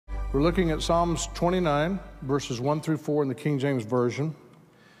We're looking at Psalms 29, verses 1 through 4 in the King James Version.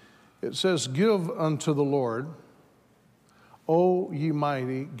 It says, "Give unto the Lord, O ye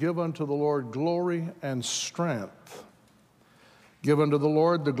mighty, give unto the Lord glory and strength. Give unto the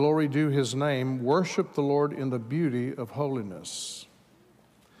Lord the glory due his name. Worship the Lord in the beauty of holiness.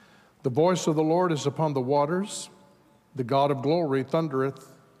 The voice of the Lord is upon the waters. The God of glory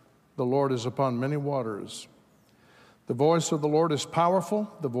thundereth. The Lord is upon many waters. The voice of the Lord is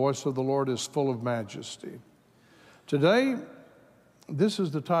powerful. The voice of the Lord is full of majesty." Today, this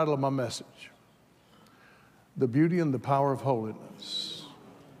is the title of my message: The Beauty and the Power of Holiness.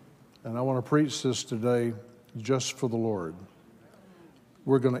 And I want to preach this today just for the Lord.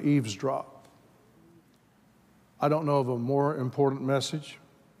 We're going to eavesdrop. I don't know of a more important message.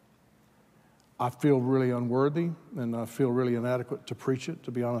 I feel really unworthy and I feel really inadequate to preach it,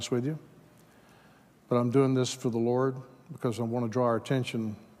 to be honest with you. But I'm doing this for the Lord because I want to draw our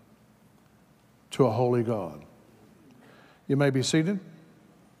attention to a holy God. You may be seated.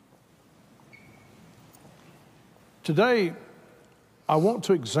 Today, I want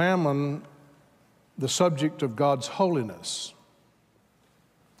to examine the subject of God's holiness.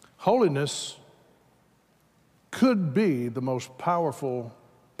 Holiness could be the most powerful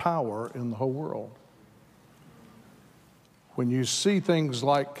power in the whole world. When you see things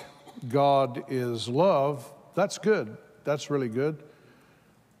like God is love, that's good. That's really good.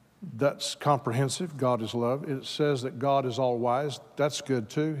 That's comprehensive. God is love. It says that God is all-wise. That's good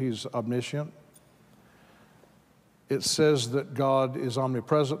too. He's omniscient. It says that God is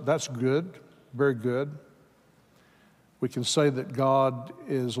omnipresent. That's good. Very good. We can say that God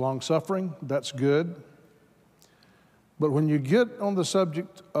is long-suffering. That's good. But when you get on the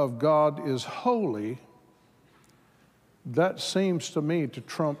subject of God is holy, that seems to me to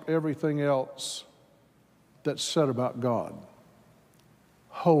trump everything else that's said about God.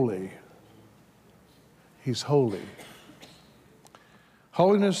 Holy. He's holy.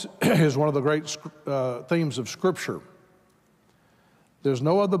 Holiness is one of the great themes of Scripture. There's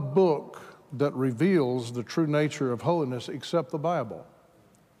no other book that reveals the true nature of holiness except the Bible.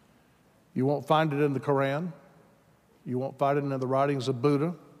 You won't find it in the Quran. You won't find it in the writings of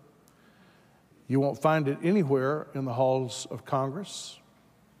Buddha. You won't find it anywhere in the halls of Congress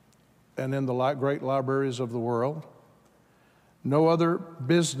and in the great libraries of the world. No other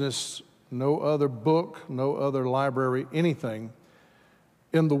business, no other book, no other library, anything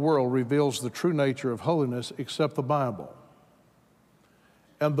in the world reveals the true nature of holiness except the Bible.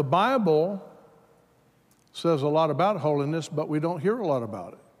 And the Bible says a lot about holiness, but we don't hear a lot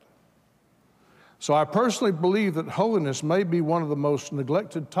about it. So I personally believe that holiness may be one of the most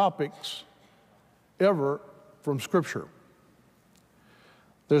neglected topics ever from Scripture.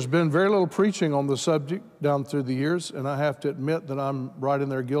 There's been very little preaching on the subject down through the years, and I have to admit that I'm right in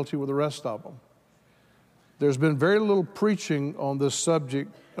there guilty with the rest of them. There's been very little preaching on this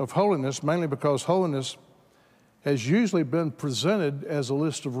subject of holiness, mainly because holiness has usually been presented as a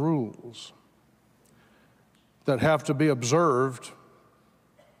list of rules that have to be observed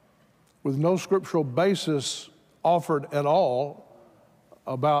with no scriptural basis offered at all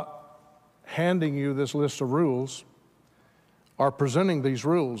about handing you this list of rules or presenting these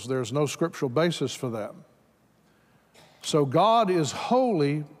rules. There's no scriptural basis for that. So God is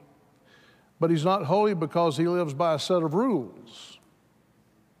holy, but he's not holy because he lives by a set of rules.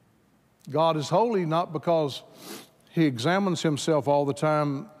 God is holy not because he examines himself all the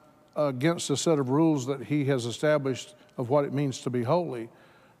time against a set of rules that he has established of what it means to be holy.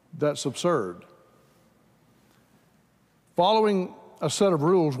 That's absurd. Following a set of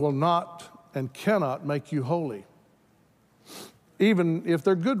rules will not and cannot make you holy, even if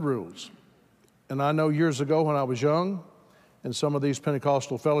they're good rules. And I know years ago when I was young, in some of these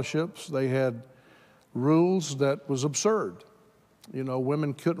Pentecostal fellowships, they had rules that was absurd. You know,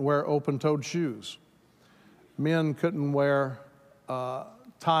 women couldn't wear open-toed shoes. Men couldn't wear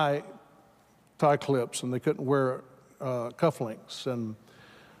tie clips, and they couldn't wear cufflinks, and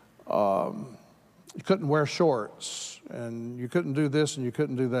you couldn't wear shorts, and you couldn't do this and you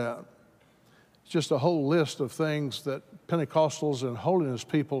couldn't do that. It's just a whole list of things that Pentecostals and holiness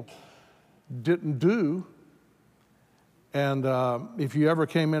people didn't do. And if you ever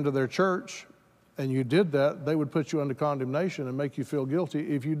came into their church and you did that, they would put you under condemnation and make you feel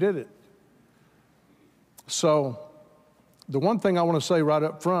guilty if you did it. So the one thing I want to say right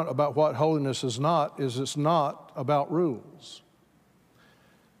up front about what holiness is not is it's not about rules.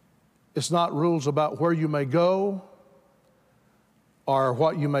 It's not rules about where you may go or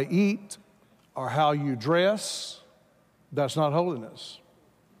what you may eat or how you dress. That's not holiness.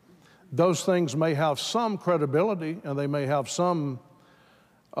 Those things may have some credibility and they may have some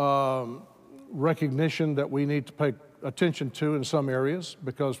recognition that we need to pay attention to in some areas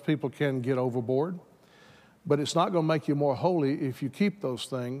because people can get overboard. But it's not going to make you more holy if you keep those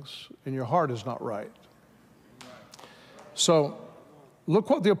things and your heart is not right. So look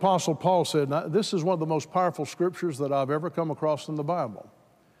what the Apostle Paul said. Now, this is one of the most powerful scriptures that I've ever come across in the Bible.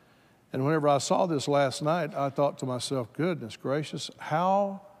 And whenever I saw this last night, I thought to myself, goodness gracious,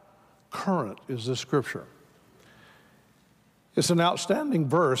 how current is this scripture? It's an outstanding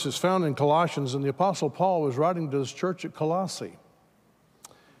verse. It's found in Colossians, and the Apostle Paul was writing to this church at Colossae.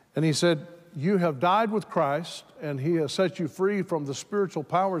 And he said, you have died with Christ, and he has set you free from the spiritual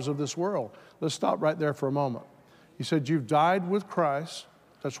powers of this world. Let's stop right there for a moment. He said, you've died with Christ.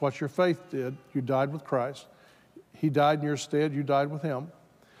 That's what your faith did. You died with Christ. He died in your stead. You died with him.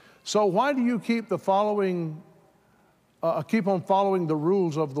 So why do you keep on following the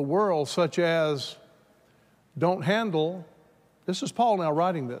rules of the world, such as don't handle? This is Paul now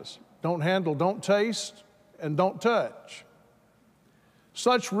writing this. Don't handle, don't taste, and don't touch.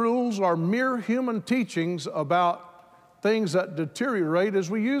 Such rules are mere human teachings about things that deteriorate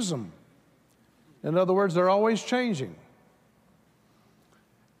as we use them. In other words, they're always changing.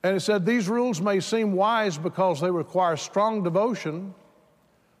 And it said these rules may seem wise because they require strong devotion,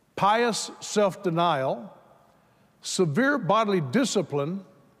 pious self-denial, severe bodily discipline,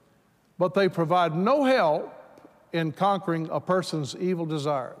 but they provide no help in conquering a person's evil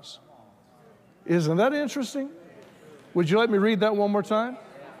desires. Isn't that interesting? Would you let me read that one more time?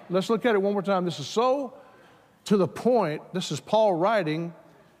 Let's look at it one more time. This is so to the point. This is Paul writing,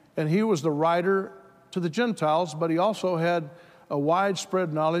 and he was the writer to the Gentiles, but he also had a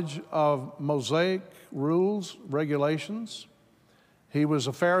widespread knowledge of Mosaic rules, regulations. He was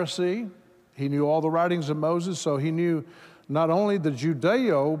a Pharisee. He knew all the writings of Moses, so he knew not only the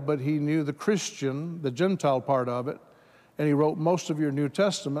Judeo, but he knew the Christian, the Gentile part of it, and he wrote most of your New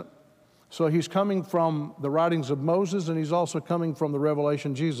Testament. So he's coming from the writings of Moses, and he's also coming from the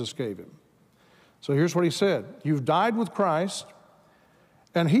revelation Jesus gave him. So here's what he said. You've died with Christ,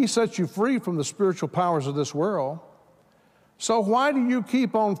 and he set you free from the spiritual powers of this world. So why do you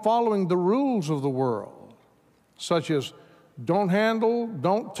keep on following the rules of the world, such as don't handle,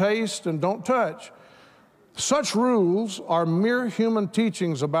 don't taste, and don't touch? Such rules are mere human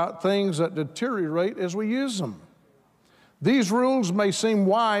teachings about things that deteriorate as we use them. These rules may seem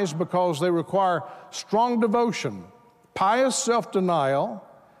wise because they require strong devotion, pious self-denial,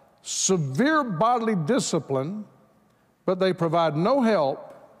 severe bodily discipline, but they provide no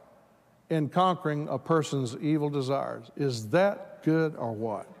help in conquering a person's evil desires. Is that good or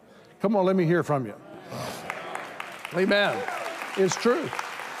what? Come on, let me hear from you. Amen. It's true.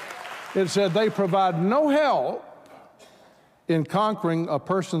 It said they provide no help in conquering a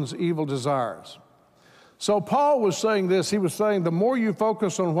person's evil desires. So Paul was saying this. He was saying the more you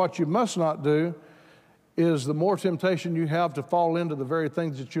focus on what you must not do is the more temptation you have to fall into the very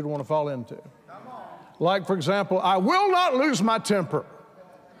things that you don't want to fall into. Like, for example, I will not lose my temper.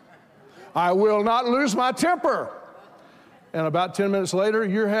 I will not lose my temper. And about 10 minutes later,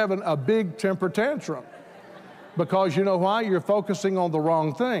 you're having a big temper tantrum. Because you know why? You're focusing on the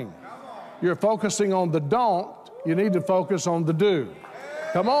wrong thing. You're focusing on the don't. You need to focus on the do.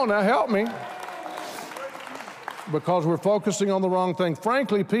 Come on now, help me. Because we're focusing on the wrong thing.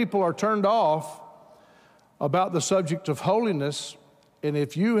 Frankly, people are turned off about the subject of holiness. And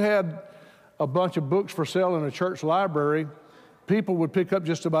if you had a bunch of books for sale in a church library, people would pick up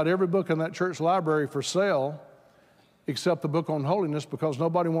just about every book in that church library for sale except the book on holiness, because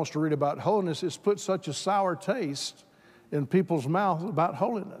nobody wants to read about holiness. It's put such a sour taste in people's mouths about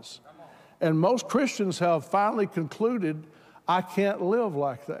holiness. And most Christians have finally concluded, I can't live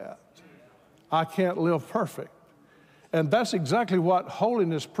like that. I can't live perfect. And that's exactly what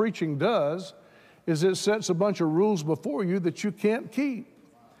holiness preaching does, is it sets a bunch of rules before you that you can't keep.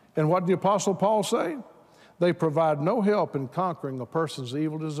 And what did the Apostle Paul say? They provide no help in conquering a person's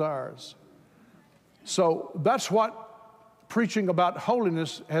evil desires. So that's what preaching about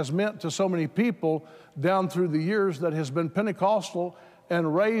holiness has meant to so many people down through the years that has been Pentecostal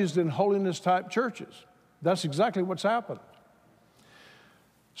and raised in holiness-type churches. That's exactly what's happened.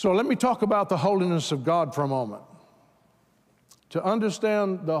 So let me talk about the holiness of God for a moment. To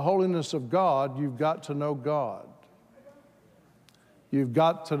understand the holiness of God, you've got to know God. You've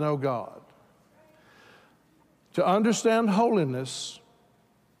got to know God. To understand holiness,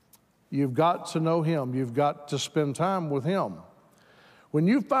 you've got to know Him. You've got to spend time with Him. When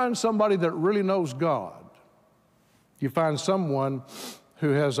you find somebody that really knows God, you find someone who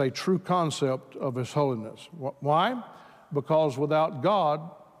has a true concept of His holiness. Why? Because without God,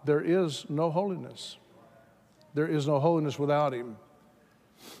 there is no holiness. There is no holiness without Him.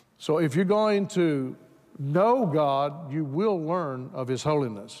 So if you're going to know God, you will learn of his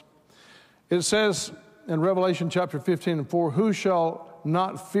holiness. It says in Revelation chapter 15:4, who shall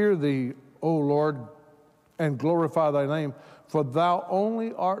not fear thee, O Lord, and glorify thy name, for thou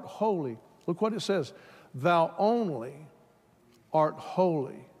only art holy. Look what it says, thou only art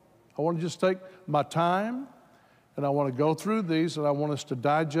holy. I want to just take my time, and I want to go through these, and I want us to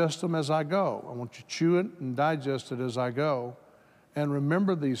digest them as I go. I want you to chew it and digest it as I go, and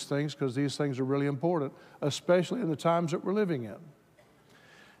remember these things, because these things are really important, especially in the times that we're living in.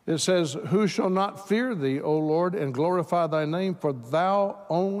 It says, who shall not fear thee, O Lord, and glorify thy name, for thou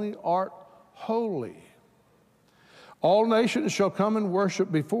only art holy. All nations shall come and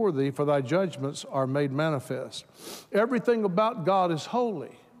worship before thee, for thy judgments are made manifest. Everything about God is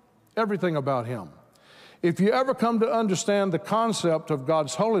holy. Everything about him. If you ever come to understand the concept of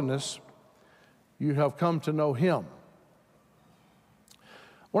God's holiness, you have come to know him.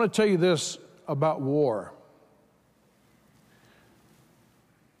 I want to tell you this about war.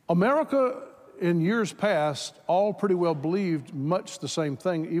 America, in years past, all pretty well believed much the same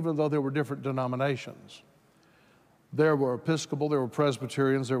thing, even though there were different denominations. There were Episcopal, there were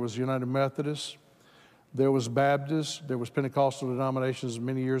Presbyterians, there was United Methodists, there was Baptists, there was Pentecostal denominations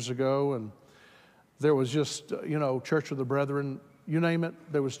many years ago, and there was just, Church of the Brethren, you name it.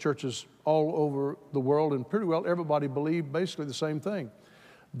 There was churches all over the world, and pretty well everybody believed basically the same thing.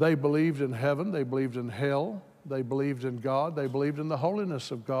 They believed in heaven, they believed in hell, they believed in God, they believed in the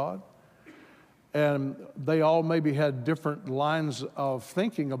holiness of God. And they all maybe had different lines of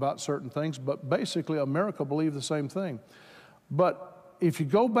thinking about certain things, but basically America believed the same thing. But if you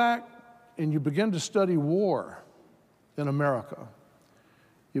go back and you begin to study war in America,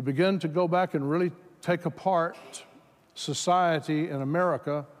 you begin to go back and really take apart society in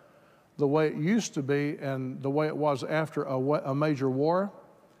America the way it used to be and the way it was after a major war.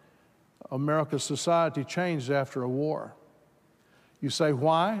 America's society changed after a war. You say,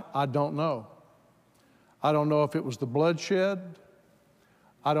 why? I don't know. I don't know if it was the bloodshed.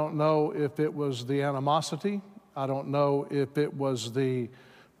 I don't know if it was the animosity. I don't know if it was the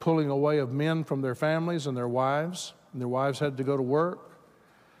pulling away of men from their families and their wives. And their wives had to go to work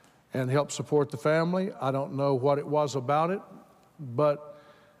and help support the family. I don't know what it was about it, but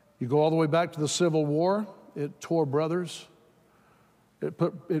you go all the way back to the Civil War. It tore brothers. It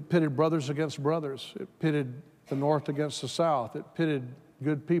pitted brothers against brothers. It pitted the North against the South. It pitted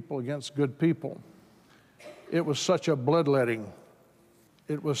good people against good people. It was such a bloodletting.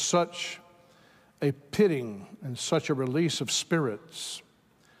 It was such a pitting and such a release of spirits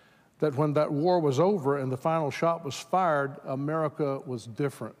that when that war was over and the final shot was fired, America was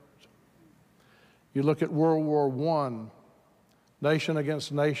different. You look at World War I, nation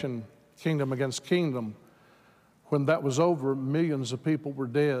against nation, kingdom against kingdom. When that was over, millions of people were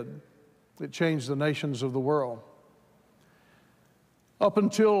dead. It changed the nations of the world. Up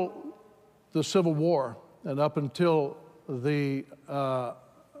until the Civil War and up until the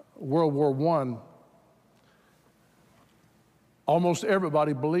World War I, almost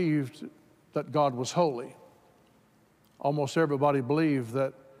everybody believed that God was holy. Almost everybody believed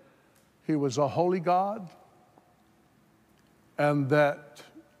that he was a holy God and that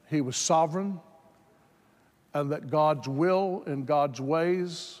he was sovereign, and that God's will and God's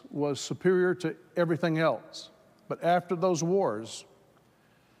ways was superior to everything else. But after those wars,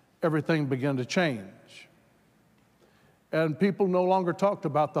 everything began to change. And people no longer talked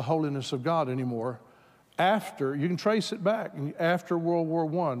about the holiness of God anymore. You can trace it back. After World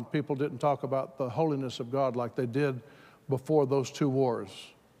War I, people didn't talk about the holiness of God like they did before those two wars.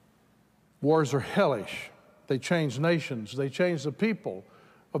 Wars are hellish. They change nations. They change the people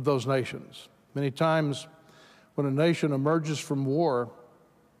of those nations. Many times, when a nation emerges from war,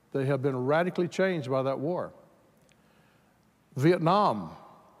 they have been radically changed by that war. Vietnam.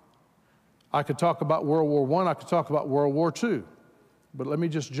 I could talk about World War I, I could talk about World War II. But let me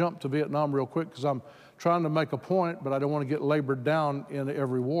just jump to Vietnam real quick because I'm trying to make a point, but I don't want to get labored down in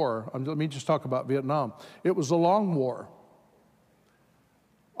every war. Let me just talk about Vietnam. It was a long war.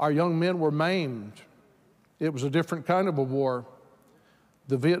 Our young men were maimed. It was a different kind of a war.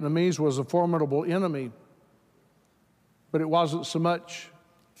 The Vietnamese was a formidable enemy. But it wasn't so much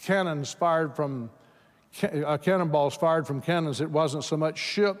cannonballs fired from cannons. It wasn't so much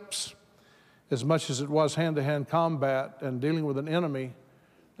ships as much as it was hand-to-hand combat and dealing with an enemy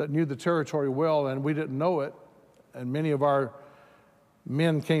that knew the territory well, and we didn't know it. And many of our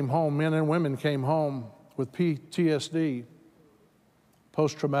men came home, men and women came home with PTSD,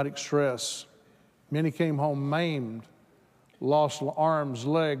 post-traumatic stress. Many came home maimed, lost arms,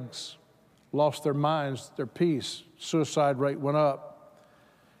 legs, lost their minds, their peace. Suicide rate went up.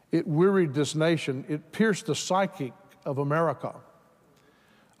 It wearied this nation. It pierced the psyche of America.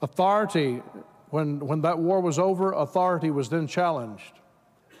 Authority, when that war was over, authority was then challenged.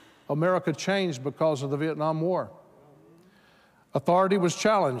 America changed because of the Vietnam War. Authority was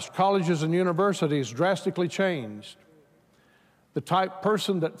challenged. Colleges and universities drastically changed. The type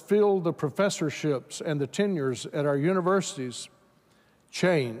person that filled the professorships and the tenures at our universities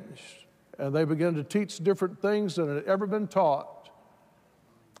changed. And they began to teach different things than had ever been taught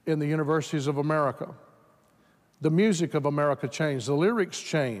in the universities of America. The music of America changed. The lyrics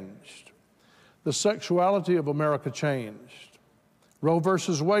changed. The sexuality of America changed. Roe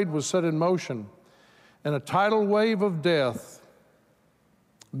versus Wade was set in motion. And a tidal wave of death,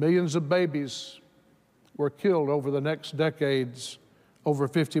 millions of babies were killed over the next decades, over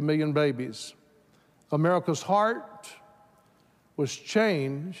 50 million babies. America's heart was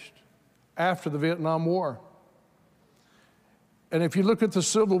changed after the Vietnam War. And if you look at the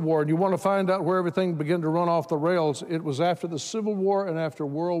Civil War and you want to find out where everything began to run off the rails, it was after the Civil War and after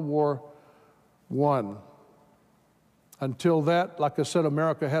World War I. Until that, like I said,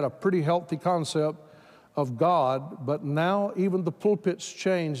 America had a pretty healthy concept of God, but now even the pulpits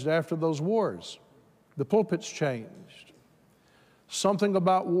changed after those wars. The pulpits changed. Something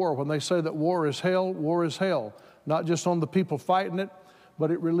about war, when they say that war is hell, not just on the people fighting it, but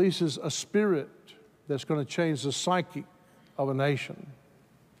it releases a spirit that's going to change the psyche of a nation.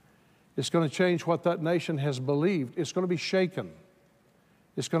 It's going to change what that nation has believed. It's going to be shaken.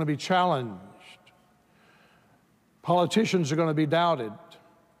 It's going to be challenged. Politicians are going to be doubted.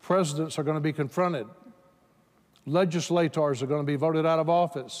 Presidents are going to be confronted. Legislators are going to be voted out of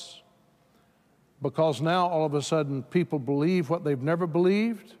office. Because now, all of a sudden, people believe what they've never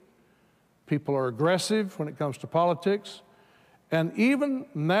believed. People are aggressive when it comes to politics. And even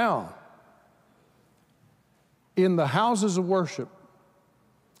now, in the houses of worship,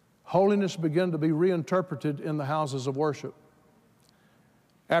 holiness began to be reinterpreted in the houses of worship.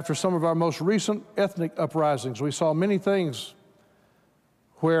 After some of our most recent ethnic uprisings, we saw many things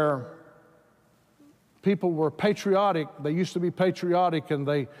where people were patriotic. They used to be patriotic and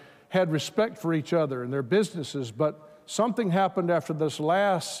they had respect for each other and their businesses, but something happened after this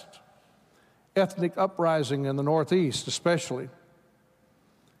last ethnic uprising in the Northeast especially,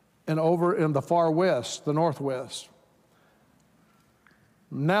 and over in the far west, the Northwest.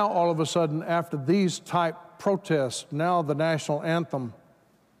 Now all of a sudden, after these type protests, now the national anthem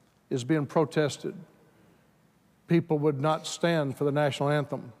is being protested. People would not stand for the national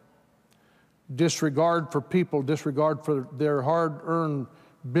anthem. Disregard for people, disregard for their hard-earned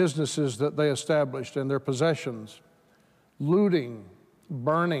businesses that they established and their possessions. Looting,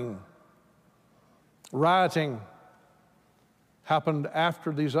 burning, rioting happened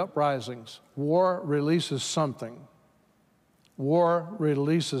after these uprisings. War releases something. War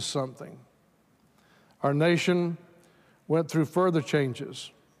releases something. Our nation went through further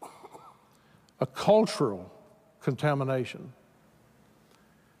changes. A cultural contamination.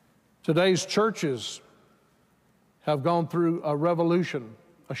 Today's churches have gone through a revolution,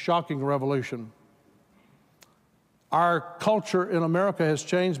 a shocking revolution. Our culture in America has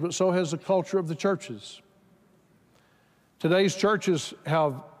changed, but so has the culture of the churches. Today's churches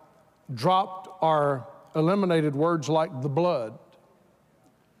have dropped or eliminated words like the blood.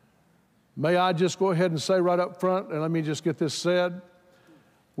 May I just go ahead and say right up front, and let me just get this said,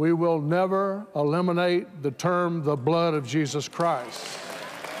 we will never eliminate the term the blood of Jesus Christ.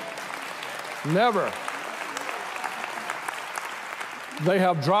 Never. They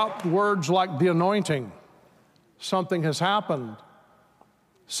have dropped words like the anointing. Something has happened.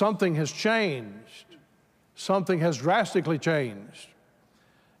 Something has changed. Something has drastically changed.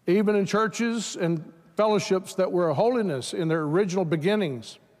 Even in churches and fellowships that were holiness in their original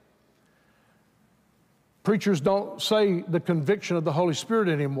beginnings, preachers don't say the conviction of the Holy Spirit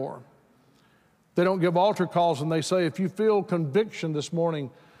anymore. They don't give altar calls and they say, if you feel conviction this morning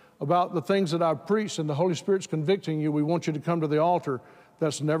about the things that I've preached and the Holy Spirit's convicting you, we want you to come to the altar.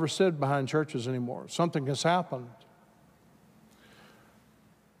 That's never said behind churches anymore. Something has happened.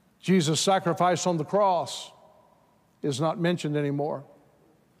 Jesus' sacrifice on the cross is not mentioned anymore.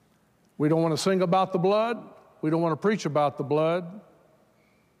 We don't want to sing about the blood. We don't want to preach about the blood.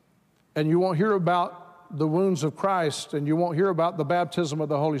 And you won't hear about the wounds of Christ, and you won't hear about the baptism of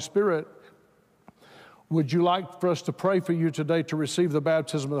the Holy Spirit. Would you like for us to pray for you today to receive the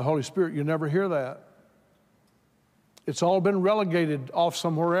baptism of the Holy Spirit? You never hear that. It's all been relegated off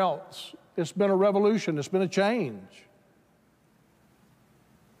somewhere else. It's been a revolution. It's been a change.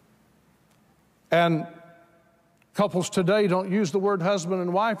 And couples today don't use the word husband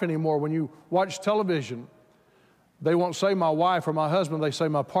and wife anymore. When you watch television, They won't say my wife or my husband, they say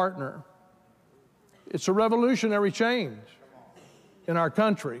my partner. It's a revolutionary change in our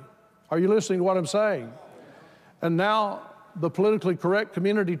country. Are you listening to what I'm saying? And now the politically correct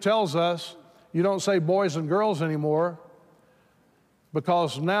community tells us you don't say boys and girls anymore,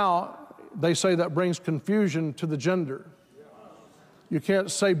 because now they say that brings confusion to the gender. You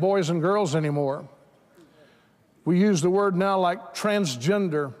can't say boys and girls anymore. We use the word now like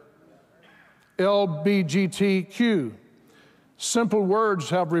transgender, LBGTQ. Simple words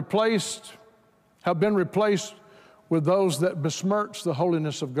have been replaced with those that besmirch the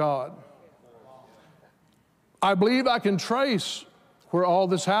holiness of God. I believe I can trace where all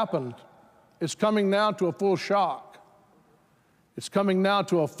this happened. It's coming now to a full shock. It's coming now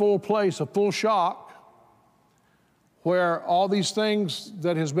to a full place, a full shock, where all these things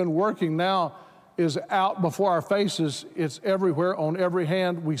that has been working now is out before our faces. It's everywhere, on every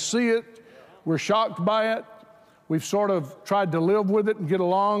hand. We see it. We're shocked by it. We've sort of tried to live with it and get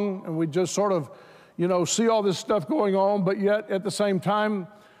along, and we just sort of, see all this stuff going on, but yet at the same time,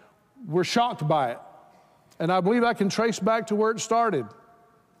 we're shocked by it. And I believe I can trace back to where it started.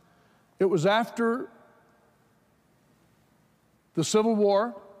 It was after the Civil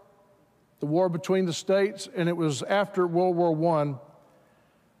War, the war between the states, and it was after World War I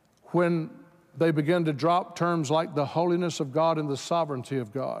when they began to drop terms like the holiness of God and the sovereignty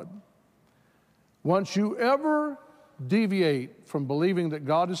of God. Once you ever deviate from believing that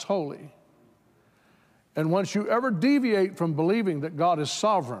God is holy, and once you ever deviate from believing that God is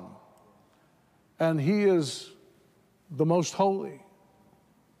sovereign and He is the most holy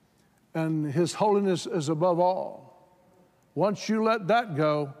and His holiness is above all, once you let that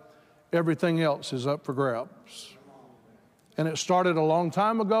go, everything else is up for grabs. And it started a long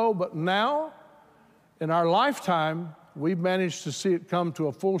time ago, but now, in our lifetime, we've managed to see it come to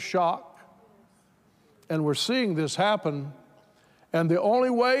a full shock. And we're seeing this happen. And the only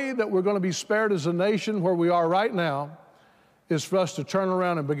way that we're going to be spared as a nation where we are right now is for us to turn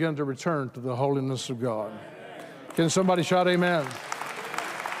around and begin to return to the holiness of God. Can somebody shout amen?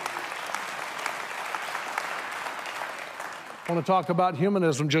 I want to talk about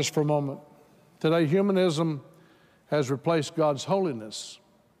humanism just for a moment. Today, humanism has replaced God's holiness.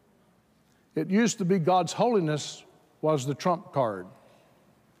 It used to be God's holiness was the trump card.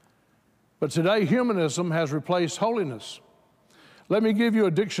 But today, humanism has replaced holiness. Let me give you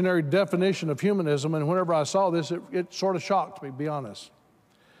a dictionary definition of humanism, and whenever I saw this, it sort of shocked me, to be honest.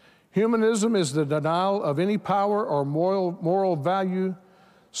 Humanism is the denial of any power or moral value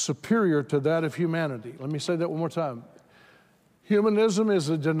superior to that of humanity. Let me say that one more time. Humanism is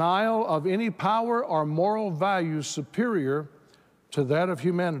a denial of any power or moral value superior to that of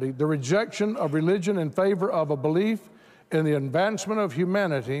humanity. The rejection of religion in favor of a belief in the advancement of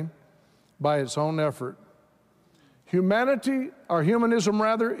humanity by its own effort. Humanism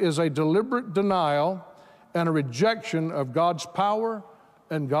is a deliberate denial and a rejection of God's power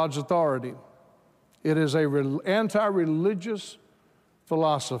and God's authority. It is an anti-religious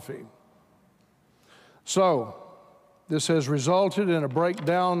philosophy. So, this has resulted in a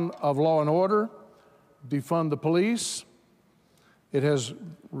breakdown of law and order, defund the police. It has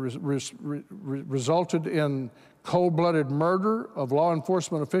resulted in cold-blooded murder of law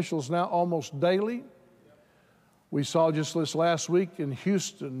enforcement officials now almost daily. We saw just this last week in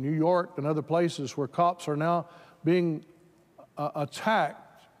Houston, New York, and other places where cops are now being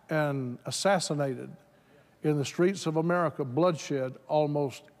attacked and assassinated in the streets of America, bloodshed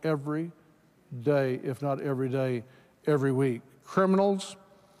almost every day, if not every day, every week. Criminals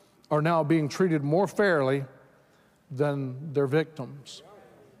are now being treated more fairly than their victims.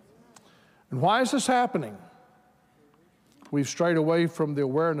 And why is this happening? We've strayed away from the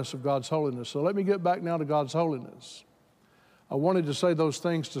awareness of God's holiness. So let me get back now to God's holiness. I wanted to say those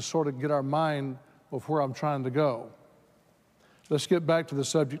things to sort of get our mind of where I'm trying to go. Let's get back to the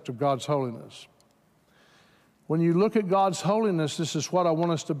subject of God's holiness. When you look at God's holiness, this is what I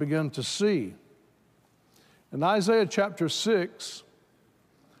want us to begin to see. In Isaiah chapter 6,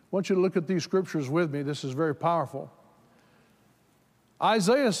 I want you to look at these scriptures with me. This is very powerful.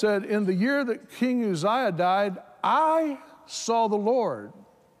 Isaiah said, in the year that King Uzziah died, I saw the Lord.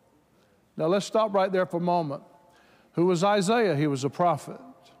 Now let's stop right there for a moment. Who was Isaiah? He was a prophet.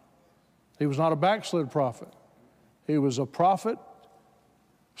 He was not a backslid prophet. He was a prophet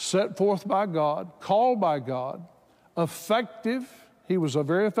set forth by God, called by God, effective. He was a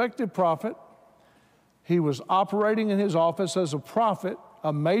very effective prophet. He was operating in his office as a prophet,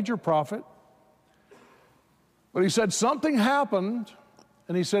 a major prophet. But he said something happened,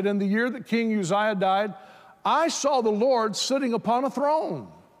 and he said, in the year that King Uzziah died, I saw the Lord sitting upon a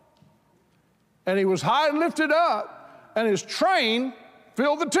throne. And he was high and lifted up, and his train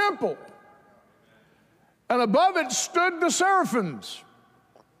filled the temple. And above it stood the seraphims.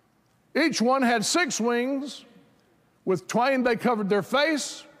 Each one had 6 wings. With twain they covered their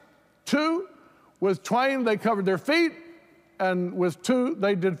face, 2. With twain they covered their feet, and with 2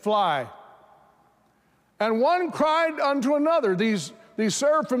 they did fly. And one cried unto another. These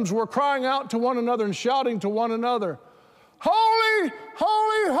seraphims were crying out to one another and shouting to one another, Holy,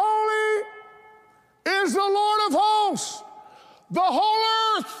 holy, holy is the Lord of hosts. The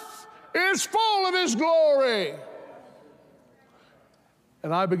whole earth is full of his glory.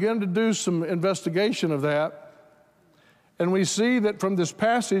 And I began to do some investigation of that. And we see that from this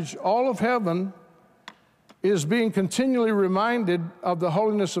passage, all of heaven is being continually reminded of the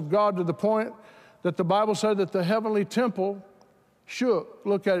holiness of God, to the point that the Bible said that the heavenly temple shook.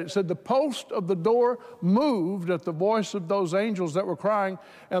 Look at it. It said the post of the door moved at the voice of those angels that were crying,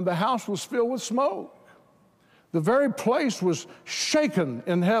 and the house was filled with smoke. The very place was shaken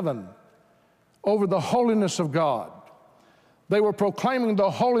in heaven over the holiness of God. They were proclaiming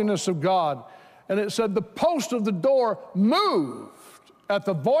the holiness of God. And it said the post of the door moved at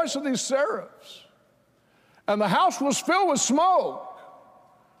the voice of these seraphs. And the house was filled with smoke.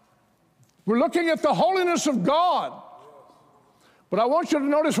 We're looking at the holiness of God. But I want you to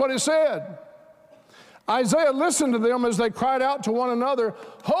notice what it said. Isaiah listened to them as they cried out to one another,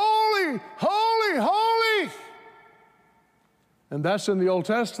 Holy, holy, holy. And that's in the Old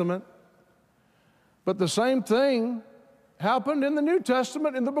Testament. But the same thing happened in the New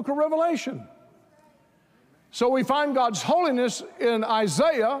Testament in the book of Revelation. So we find God's holiness in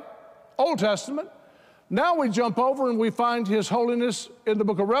Isaiah, Old Testament. Now we jump over and we find his holiness in the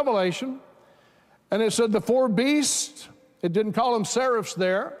book of Revelation. And it said the 4 beasts, it didn't call them seraphs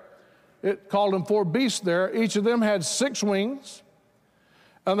there. It called them 4 beasts there. Each of them had 6 wings.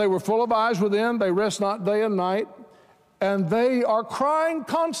 And they were full of eyes within. They rest not day and night. And they are crying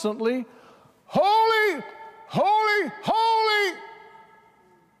constantly, Holy, holy, holy,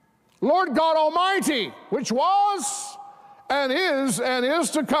 Lord God Almighty, which was and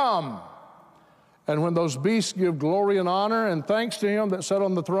is to come. And when those beasts give glory and honor and thanks to him that sat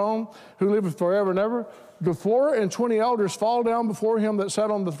on the throne, who liveth forever and ever, the 24 elders fall down before him that sat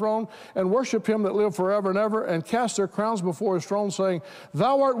on the throne and worship him that lived forever and ever, and cast their crowns before his throne, saying,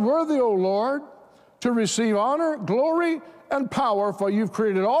 Thou art worthy, O Lord, to receive honor, glory, and power, for you've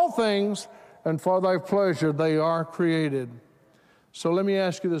created all things, and for thy pleasure they are created. So let me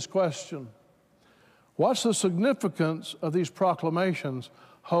ask you this question. What's the significance of these proclamations,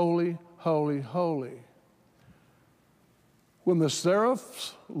 holy, holy, holy? When the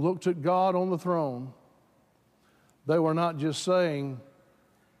seraphs looked at God on the throne, they were not just saying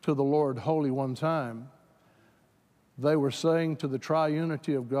to the Lord, holy, one time. They were saying to the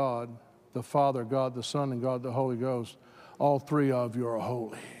triunity of God, the Father, God the Son, and God the Holy Ghost, all 3 of you are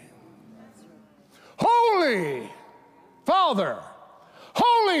holy. Holy Father,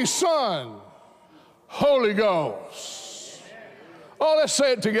 Holy Son, Holy Ghost. Oh, let's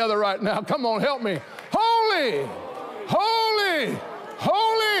say it together right now. Come on, help me. Holy, holy,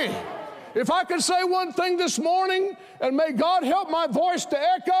 holy. If I could say one thing this morning, and may God help my voice to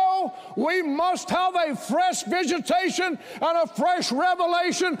echo, we must have a fresh visitation and a fresh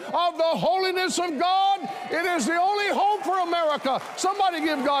revelation of the holiness of God. It is the only hope for America. Somebody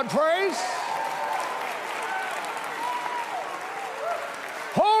give God praise.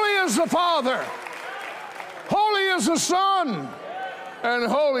 Holy is the Father, holy is the Son, and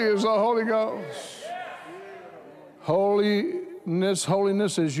holy is the Holy Ghost.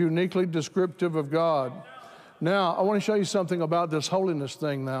 Holiness is uniquely descriptive of God. Now, I want to show you something about this holiness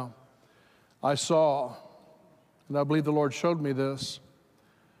thing now. I saw, and I believe the Lord showed me this.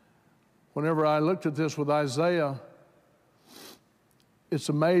 Whenever I looked at this with Isaiah, it's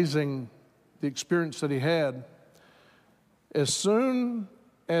amazing the experience that he had. As soon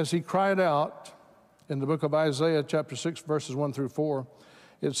as he cried out in the book of Isaiah, chapter 6, verses 1 through 4,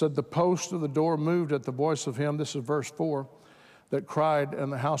 it said, the post of the door moved at the voice of him, this is verse 4, that cried,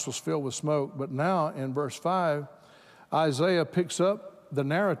 and the house was filled with smoke. But now in verse 5, Isaiah picks up the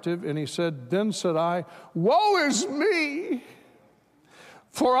narrative, and he said, Then said I, Woe is me,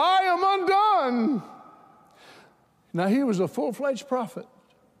 for I am undone. Now he was a full-fledged prophet,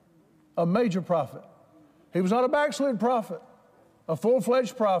 a major prophet. He was not a backslid prophet, a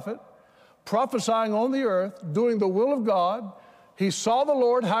full-fledged prophet, prophesying on the earth, doing the will of God. He saw the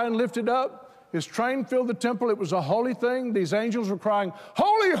Lord high and lifted up. His train filled the temple. It was a holy thing. These angels were crying,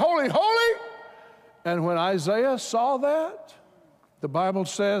 Holy, holy, holy. And when Isaiah saw that, the Bible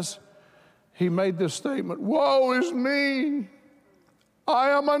says he made this statement, Woe is me. I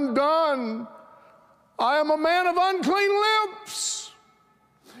am undone, I am a man of unclean lips,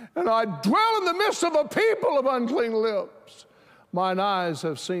 and I dwell in the midst of a people of unclean lips. Mine eyes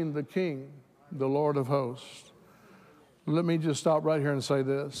have seen the King, the Lord of hosts. Let me just stop right here and say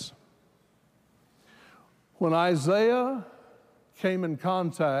this. When Isaiah came in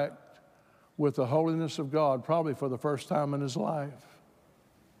contact with the holiness of God, probably for the first time in his life,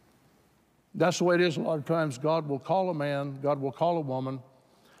 that's the way it is a lot of times. God will call a man, God will call a woman,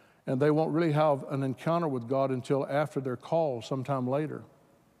 and they won't really have an encounter with God until after they're called sometime later.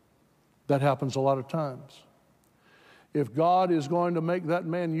 That happens a lot of times. If God is going to make that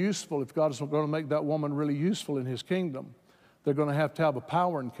man useful, if God is going to make that woman really useful in his kingdom, they're going to have a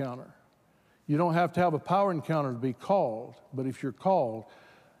power encounter. You don't have to have a power encounter to be called, but if you're called,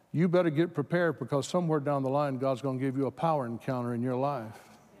 you better get prepared, because somewhere down the line, God's going to give you a power encounter in your life.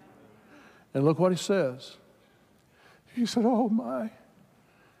 And look what he says. He said, oh my.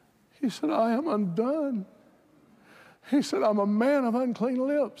 He said, I am undone. He said, I'm a man of unclean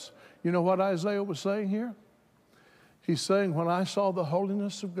lips. You know what Isaiah was saying here? He's saying, when I saw the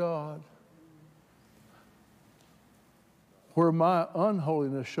holiness of God, where my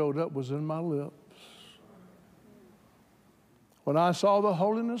unholiness showed up was in my lips. When I saw the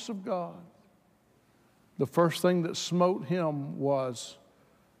holiness of God, the first thing that smote him was,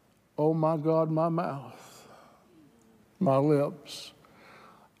 oh my God, my mouth, my lips.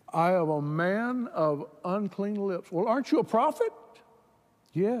 I am a man of unclean lips. Well, aren't you a prophet?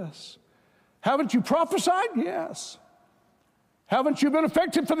 Yes. Haven't you prophesied? Yes. Haven't you been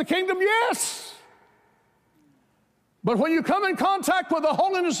effective for the kingdom? Yes. But when you come in contact with the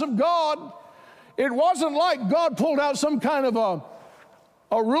holiness of God, it wasn't like God pulled out some kind of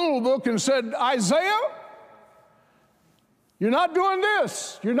a rule book and said, Isaiah, you're not doing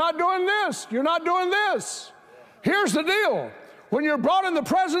this, you're not doing this, you're not doing this. Here's the deal. When you're brought in the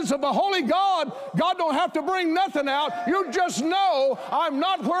presence of a holy God, God don't have to bring nothing out. You just know, I'm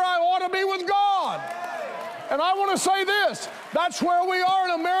not where I ought to be with God. And I want to say this, that's where we are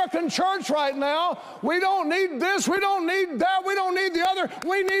in American church right now. We don't need this, we don't need that, we don't need the other.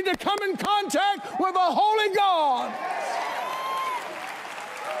 We need to come in contact with a holy God.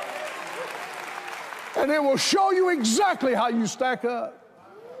 And it will show you exactly how you stack up.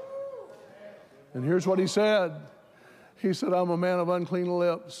 And here's what he said. He said, I'm a man of unclean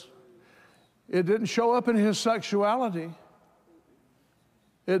lips. It didn't show up in his sexuality.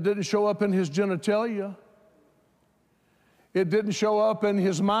 It didn't show up in his genitalia. It didn't show up in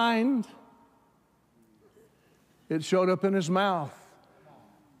his mind. It showed up in his mouth.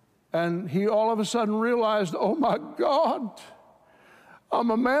 And he all of a sudden realized, oh my God,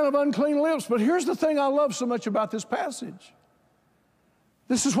 I'm a man of unclean lips. But here's the thing I love so much about this passage.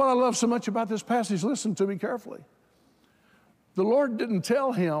 This is what I love so much about this passage. Listen to me carefully. The Lord didn't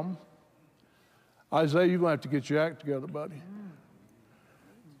tell him, Isaiah, you're going to have to get your act together, buddy.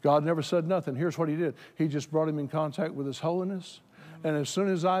 God never said nothing. Here's what he did. He just brought him in contact with his holiness. And as soon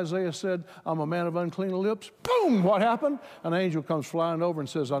as Isaiah said, I'm a man of unclean lips, boom, what happened? An angel comes flying over and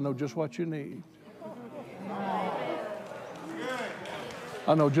says, I know just what you need.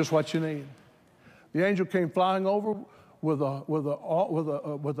 I know just what you need. The angel came flying over with a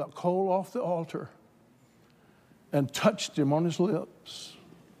coal off the altar and touched him on his lips.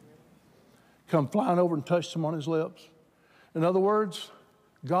 Come flying over and touched him on his lips. In other words,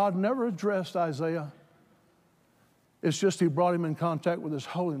 God never addressed Isaiah. It's just he brought him in contact with his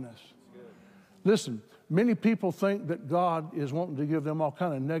holiness. Listen, many people think that God is wanting to give them all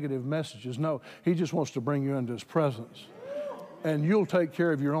kind of negative messages. No, he just wants to bring you into his presence. And you'll take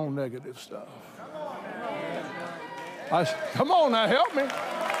care of your own negative stuff. Come on now, help me.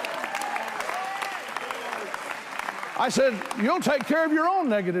 I said, you'll take care of your own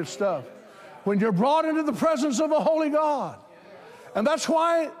negative stuff when you're brought into the presence of a holy God. And that's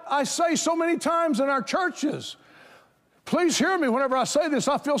why I say so many times in our churches, please hear me whenever I say this.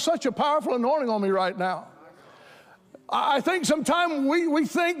 I feel such a powerful anointing on me right now. I think sometimes we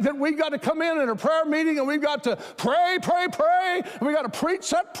think that we've got to come in a prayer meeting and we've got to pray, and we've got to preach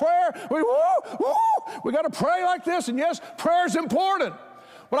that prayer. We got to pray like this, and yes, prayer is important.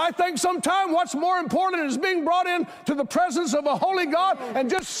 But I think sometimes what's more important is being brought into the presence of a holy God and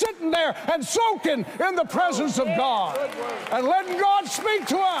just sitting there and soaking in the presence of God and letting God speak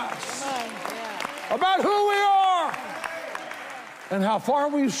to us about who we are and how far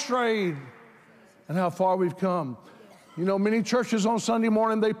we've strayed and how far we've come. You know, many churches on Sunday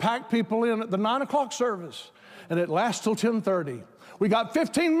morning, they pack people in at the 9 o'clock service, and it lasts till 10:30. We got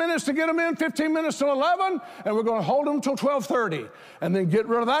 15 minutes to get them in, 15 minutes till 11, and we're going to hold them till 12:30. And then get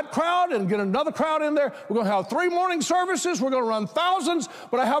rid of that crowd and get another crowd in there. We're going to have 3 morning services. We're going to run thousands.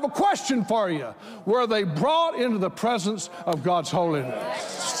 But I have a question for you. Were they brought into the presence of God's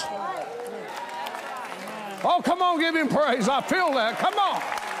holiness? Oh, come on, give him praise. I feel that. Come on.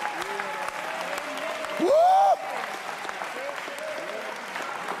 Woo!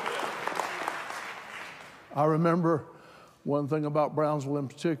 I remember one thing about Brownsville in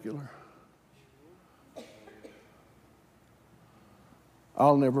particular.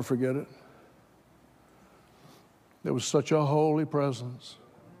 I'll never forget it. There was such a holy presence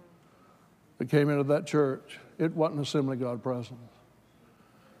that came into that church. It wasn't an Assembly of God presence.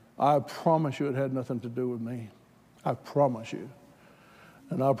 I promise you it had nothing to do with me. I promise you.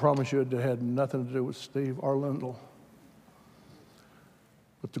 And I promise you it had nothing to do with Steve or Lyndall.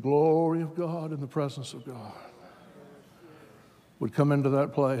 But the glory of God and the presence of God would come into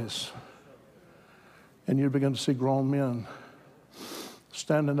that place. And you'd begin to see grown men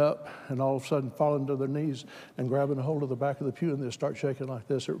standing up and all of a sudden falling to their knees and grabbing a hold of the back of the pew, and they'd start shaking like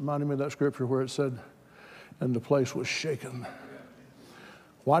this. It reminded me of that scripture where it said, and the place was shaken.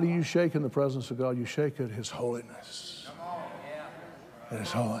 Why do you shake in the presence of God? You shake at His holiness. At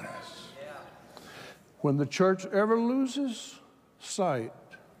His holiness. When the church ever loses sight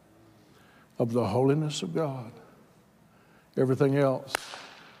of the holiness of God, everything else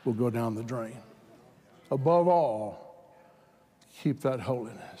will go down the drain. Above all, keep that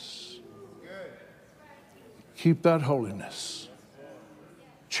holiness. Keep that holiness.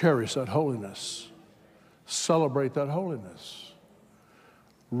 Cherish that holiness. Celebrate that holiness.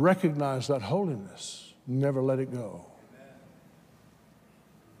 Recognize that holiness. Never let it go.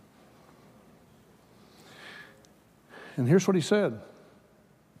 And here's what he said.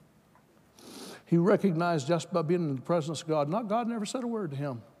 He recognized just by being in the presence of God. God never said a word to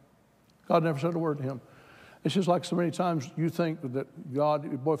him. God never said a word to him. It's just like so many times you think that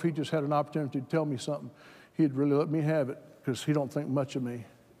God, boy, if he just had an opportunity to tell me something, he'd really let me have it because he don't think much of me.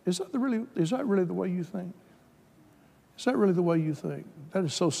 Is that really the way you think? Is that really the way you think? That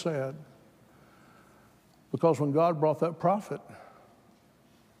is so sad. Because when God brought that prophet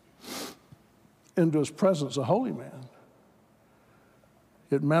into his presence, a holy man,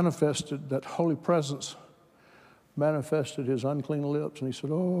 it manifested, that holy presence manifested his unclean lips. And he said,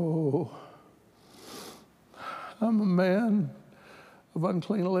 oh, I'm a man of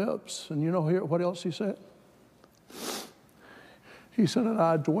unclean lips. And you know what else he said? He said that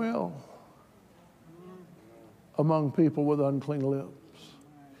I dwell among people with unclean lips.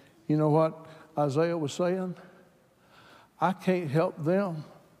 You know what Isaiah was saying? I can't help them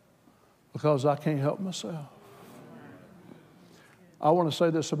because I can't help myself. I want to say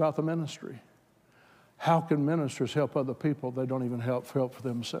this about the ministry. How can ministers help other people they don't even help for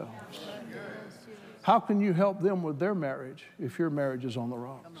themselves? How can you help them with their marriage if your marriage is on the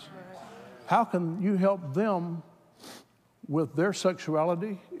rocks? How can you help them with their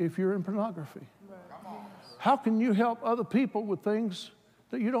sexuality if you're in pornography? How can you help other people with things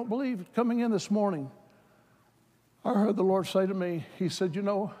that you don't believe? Coming in this morning, I heard the Lord say to me, he said,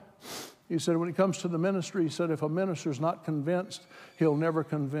 he said, when it comes to the ministry, he said, if a minister's not convinced, he'll never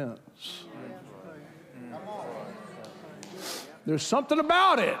convince. There's something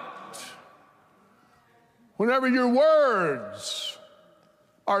about it. Whenever your words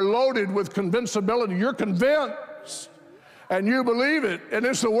are loaded with convincibility, you're convinced and you believe it, and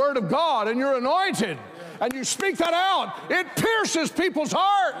it's the word of God, and you're anointed, and you speak that out, it pierces people's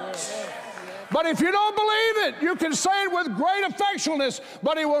hearts. But if you don't believe it, you can say it with great effectualness,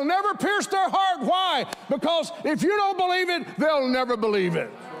 but it will never pierce their heart. Why? Because if you don't believe it, they'll never believe it.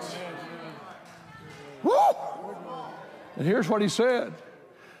 Woo! And here's what he said.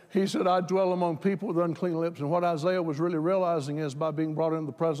 He said, I dwell among people with unclean lips. And what Isaiah was really realizing is by being brought into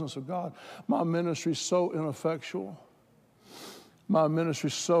the presence of God, my ministry is so ineffectual. My ministry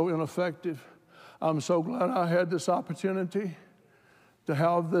is so ineffective. I'm so glad I had this opportunity to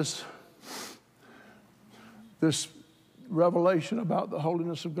have this revelation about the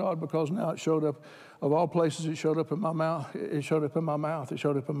holiness of God, because now it showed up, of all places, it showed up in my mouth. It showed up in my mouth. It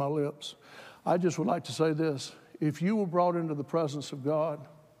showed up in my lips. I just would like to say this. If you were brought into the presence of God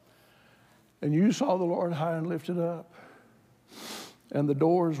and you saw the Lord high and lifted up and the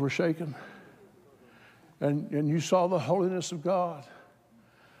doors were shaken and you saw the holiness of God,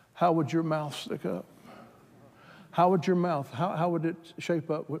 how would your mouth stick up? How would your mouth, how would it shape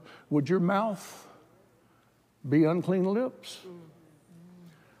up? Would your mouth be unclean lips?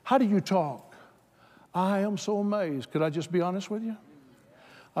 How do you talk? I am so amazed. Could I just be honest with you?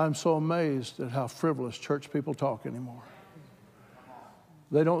 I'm so amazed at how frivolous church people talk anymore.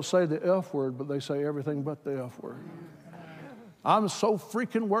 They don't say the F word, but they say everything but the F word. I'm so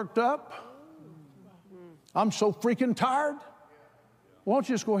freaking worked up. I'm so freaking tired. Why don't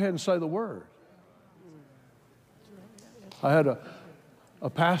you just go ahead and say the word? I had a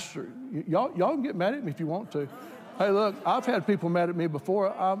pastor. Y'all can get mad at me if you want to. Hey, look, I've had people mad at me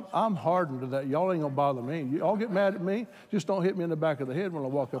before. I'm hardened to that. Y'all ain't gonna bother me. Y'all get mad at me, just don't hit me in the back of the head when I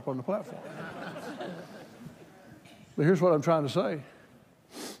walk up on the platform. But here's what I'm trying to say.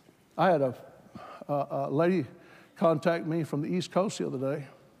 I had a lady contact me from the East Coast the other day,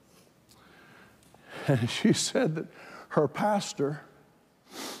 and she said that her pastor,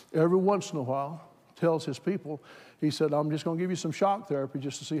 every once in a while, tells his people, he said, I'm just going to give you some shock therapy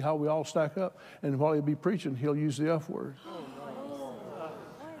just to see how we all stack up. And while he'll be preaching, he'll use the F word.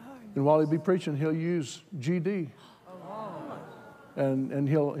 And while he'll be preaching, he'll use GD. And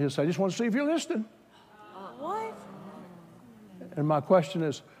he'll say, I just want to see if you're listening. What? And my question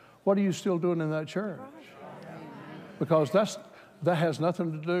is, what are you still doing in that church? Because that has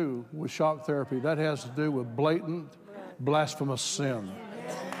nothing to do with shock therapy. That has to do with blatant, blasphemous sin.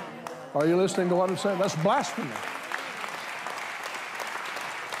 Are you listening to what I'm saying? That's blasphemy.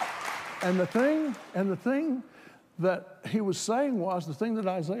 And the thing that he was saying was, the thing that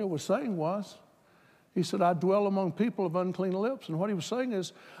Isaiah was saying was, he said, I dwell among people of unclean lips. And what he was saying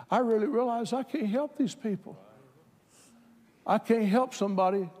is, I really realize I can't help these people. I can't help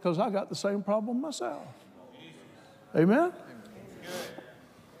somebody because I got the same problem myself. Amen?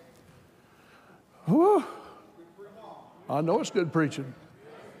 Whew. I know it's good preaching.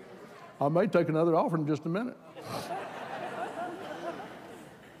 I may take another offering in just a minute.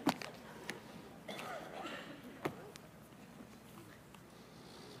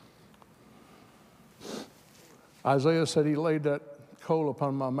 Isaiah said he laid that coal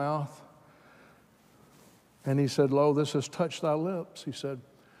upon my mouth, and he said, lo, this has touched thy lips. He said,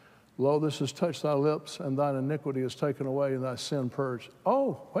 lo, this has touched thy lips, and thine iniquity is taken away, and thy sin purged.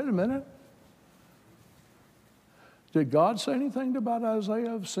 Oh, wait a minute. Did God say anything about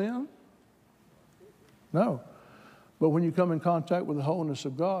Isaiah of sin? No. But when you come in contact with the holiness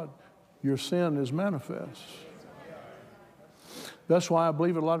of God, your sin is manifest. That's why I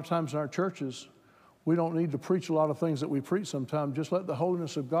believe a lot of times in our churches, we don't need to preach a lot of things that we preach sometimes. Just let the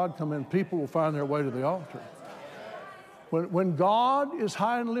holiness of God come in. People will find their way to the altar. When God is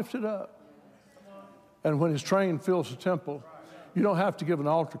high and lifted up, and when his train fills the temple, you don't have to give an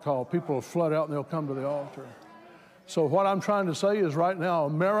altar call. People will flood out and they'll come to the altar. So what I'm trying to say is right now,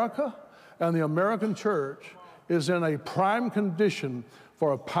 America and the American church is in a prime condition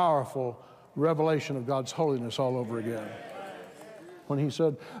for a powerful revelation of God's holiness all over again. When he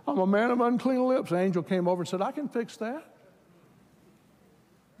said, I'm a man of unclean lips, an angel came over and said, I can fix that.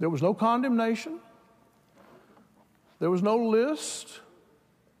 There was no condemnation. There was no list.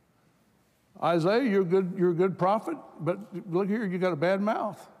 Isaiah, you're a good prophet, but look here, you got a bad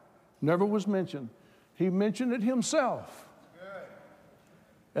mouth. Never was mentioned. He mentioned it himself.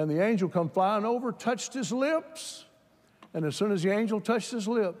 And the angel come flying over, touched his lips, and as soon as the angel touched his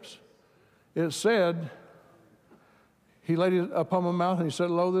lips, it said, he laid it upon my mouth, and he said,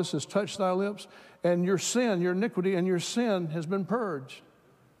 lo, this has touched thy lips, and your sin, your iniquity, and your sin has been purged.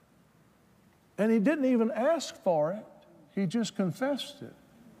 And he didn't even ask for it. He just confessed it.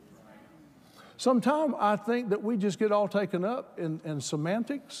 Sometimes I think that we just get all taken up in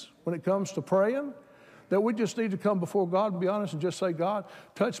semantics when it comes to praying, that we just need to come before God and be honest and just say, God,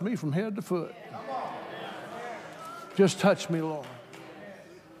 touch me from head to foot. Just touch me, Lord.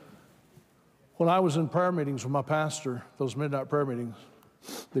 When I was in prayer meetings with my pastor, those midnight prayer meetings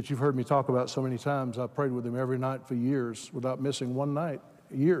that you've heard me talk about so many times, I prayed with him every night for years without missing one night,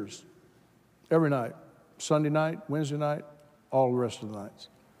 years, every night, Sunday night, Wednesday night, all the rest of the nights.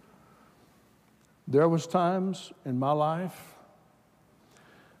 There was times in my life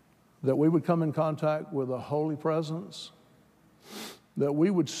that we would come in contact with a holy presence, that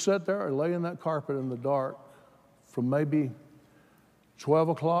we would sit there and lay in that carpet in the dark from maybe 12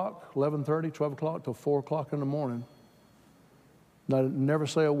 o'clock, 11:30, 12 o'clock till 4 o'clock in the morning. And I'd never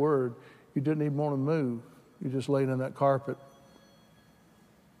say a word. You didn't even want to move. You just laid in that carpet.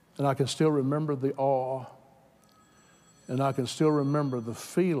 And I can still remember the awe, and I can still remember the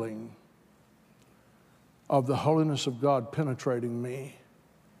feeling of the holiness of God penetrating me.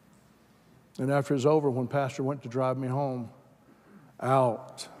 And after it's over, when Pastor went to drive me home,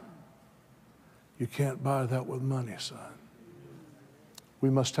 out, you can't buy that with money, son. We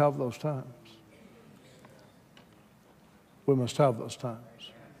must have those times. We must have those times.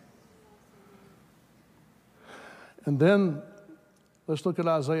 And then let's look at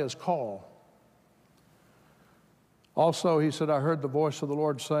Isaiah's call. Also, he said, I heard the voice of the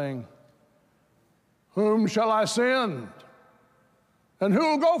Lord saying, whom shall I send? And who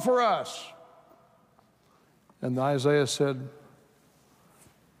will go for us? And Isaiah said,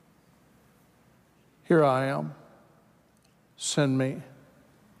 here I am, send me.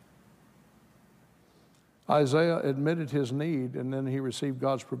 Isaiah admitted his need, and then he received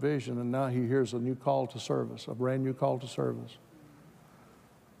God's provision, and now he hears a new call to service, a brand new call to service.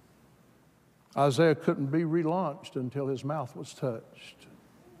 Isaiah couldn't be relaunched until his mouth was touched.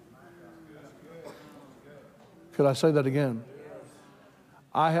 Could I say that again?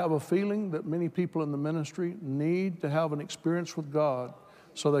 I have a feeling that many people in the ministry need to have an experience with God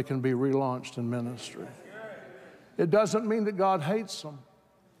so they can be relaunched in ministry. It doesn't mean that God hates them.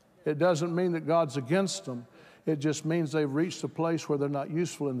 It doesn't mean that God's against them. It just means they've reached a place where they're not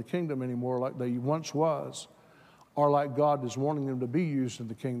useful in the kingdom anymore like they once was, or like God is wanting them to be used in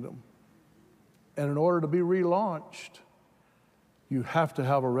the kingdom. And in order to be relaunched, you have to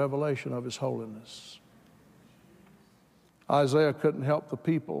have a revelation of His holiness. Isaiah couldn't help the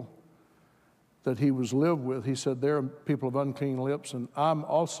people that he was lived with. He said, they're people of unclean lips, and I'm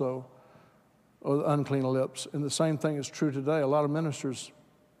also of unclean lips. And the same thing is true today. A lot of ministers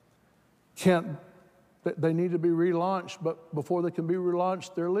they need to be relaunched, but before they can be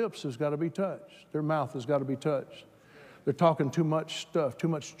relaunched, their lips has got to be touched. Their mouth has got to be touched. They're talking too much stuff, too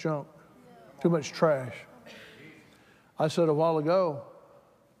much junk, too much trash. I said a while ago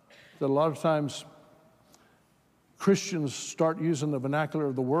that a lot of times Christians start using the vernacular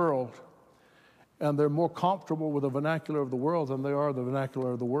of the world, and they're more comfortable with the vernacular of the world than they are the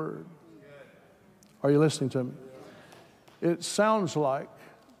vernacular of the Word. Are you listening to me? It sounds like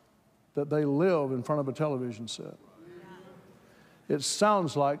that they live in front of a television set. It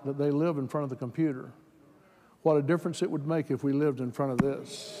sounds like that they live in front of the computer. What a difference it would make if we lived in front of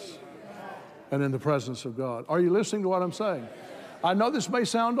this and in the presence of God. Are you listening to what I'm saying? I know this may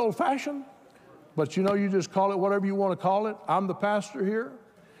sound old-fashioned, but you know, you just call it whatever you want to call it. I'm the pastor here,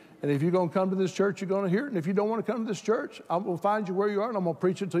 and if you're going to come to this church, you're going to hear it. And if you don't want to come to this church, I will find you where you are, and I'm going to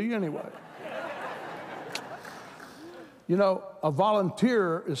preach it to you anyway. You know, a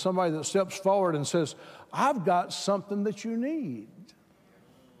volunteer is somebody that steps forward and says, I've got something that you need.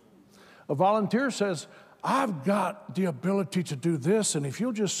 A volunteer says, I've got the ability to do this, and if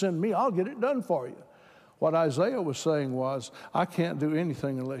you'll just send me, I'll get it done for you. What Isaiah was saying was, I can't do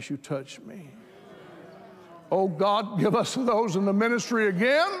anything unless you touch me. Oh, God, give us those in the ministry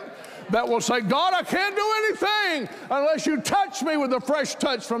again that will say, God, I can't do anything unless you touch me with a fresh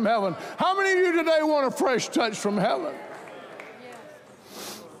touch from heaven. How many of you today want a fresh touch from heaven?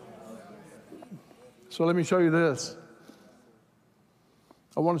 So let me show you this.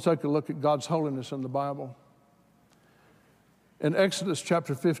 I want to take a look at God's holiness in the Bible. In Exodus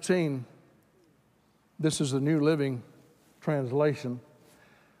chapter 15, this is the New Living Translation.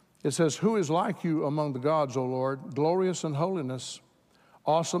 It says, who is like you among the gods, O Lord, glorious in holiness,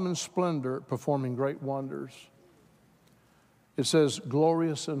 awesome in splendor, performing great wonders. It says,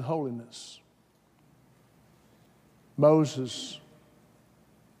 glorious in holiness. Moses,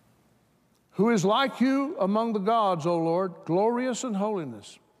 who is like you among the gods, O Lord, glorious in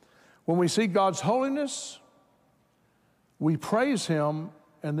holiness. When we see God's holiness, we praise Him,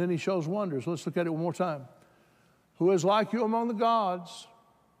 and then He shows wonders. Let's look at it one more time. Who is like you among the gods,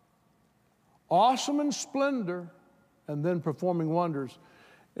 awesome in splendor, and then performing wonders.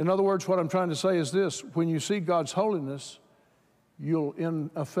 In other words, what I'm trying to say is this: when you see God's holiness, you'll in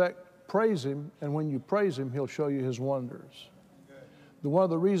effect praise Him, and when you praise Him, He'll show you His wonders. One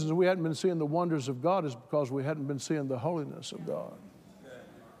of the reasons we hadn't been seeing the wonders of God is because we hadn't been seeing the holiness of God.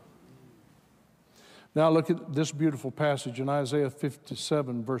 Now look at this beautiful passage in Isaiah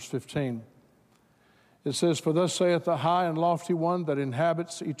 57, verse 15. It says, for thus saith the high and lofty one that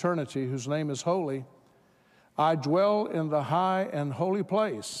inhabits eternity, whose name is holy, I dwell in the high and holy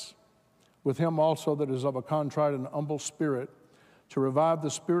place, with him also that is of a contrite and humble spirit, to revive the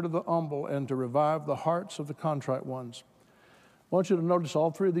spirit of the humble and to revive the hearts of the contrite ones. I want you to notice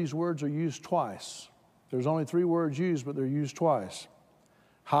all three of these words are used twice. There's only three words used, but they're used twice.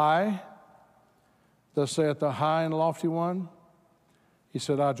 High, thus saith the high and lofty one. He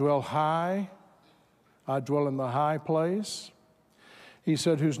said, I dwell high. I dwell in the high place. He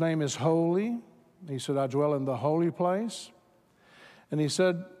said, whose name is holy. He said, I dwell in the holy place. And he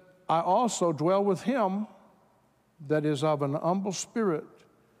said, I also dwell with him that is of an humble spirit,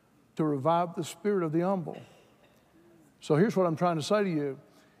 to revive the spirit of the humble. So here's what I'm trying to say to you.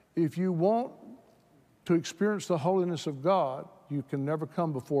 If you want to experience the holiness of God, you can never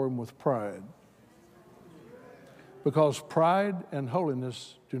come before Him with pride. Because pride and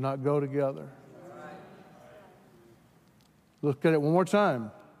holiness do not go together. Look at it one more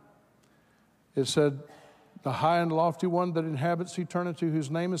time. It said, the high and lofty one that inhabits eternity, whose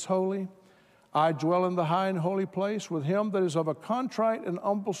name is holy. I dwell in the high and holy place with him that is of a contrite and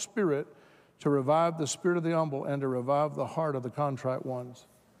humble spirit, to revive the spirit of the humble and to revive the heart of the contrite ones.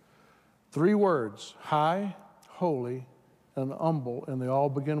 3 words, high, holy, and humble, and they all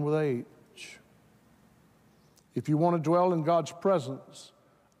begin with H. If you want to dwell in God's presence,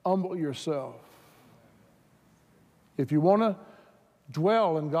 humble yourself. If you want to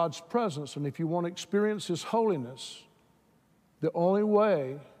dwell in God's presence and if you want to experience His holiness, the only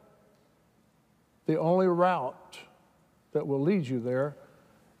way, the only route that will lead you there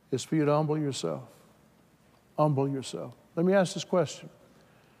is for you to humble yourself. Humble yourself. Let me ask this question.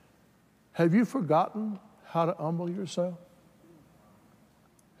 Have you forgotten how to humble yourself?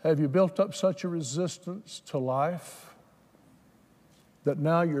 Have you built up such a resistance to life that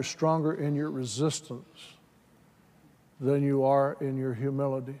now you're stronger in your resistance than you are in your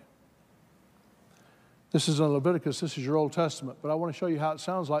humility? This is in Leviticus. This is your Old Testament, but I want to show you how it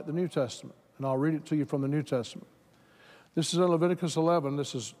sounds like the New Testament, and I'll read it to you from the New Testament. This is in Leviticus 11.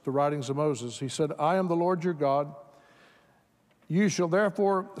 This is the writings of Moses. He said, I am the Lord your God. You shall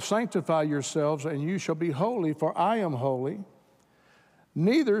therefore sanctify yourselves, and you shall be holy, for I am holy.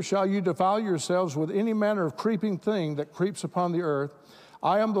 Neither shall you defile yourselves with any manner of creeping thing that creeps upon the earth.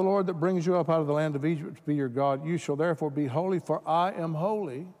 I am the Lord that brings you up out of the land of Egypt to be your God. You shall therefore be holy, for I am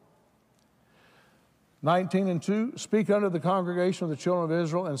holy. 19:2, speak unto the congregation of the children of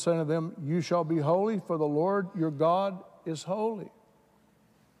Israel, and say unto them, you shall be holy, for the Lord your God is holy.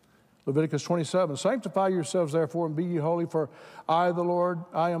 Leviticus 27, sanctify yourselves therefore, and be ye holy, for I am the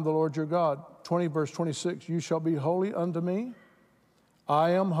Lord your God. 20, verse 26, you shall be holy unto me.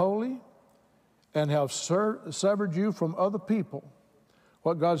 I am holy, and have severed you from other people.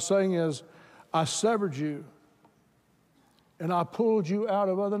 What God's saying is, I severed you, and I pulled you out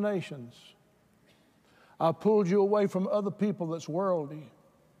of other nations. I pulled you away from other people that's worldly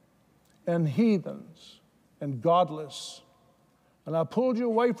and heathens and godless. And I pulled you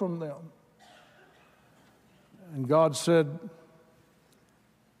away from them. And God said,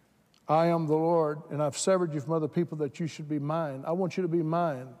 I am the Lord, and I've severed you from other people that you should be mine. I want you to be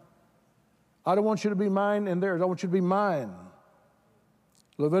mine. I don't want you to be mine and theirs. I want you to be mine.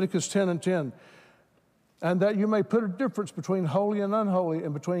 Leviticus 10:10. And that you may put a difference between holy and unholy,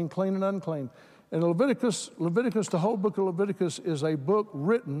 and between clean and unclean. And Leviticus, the whole book of Leviticus is a book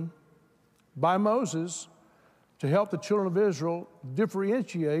written by Moses to help the children of Israel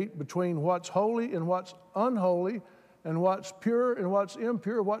differentiate between what's holy and what's unholy, and what's pure and what's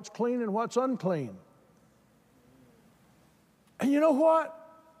impure, what's clean and what's unclean. And you know what?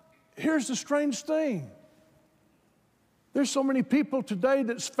 Here's the strange thing. There's so many people today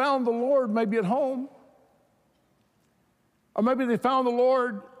that's found the Lord maybe at home, or maybe they found the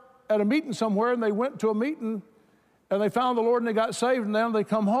Lord at a meeting somewhere, and they went to a meeting and they found the Lord and they got saved, and now they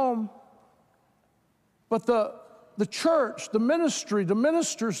come home. But the church, the ministry, the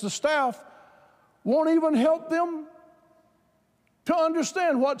ministers, the staff won't even help them to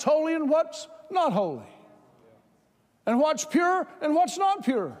understand what's holy and what's not holy, and what's pure and what's not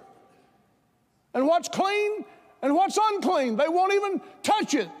pure, and what's clean and what's unclean. They won't even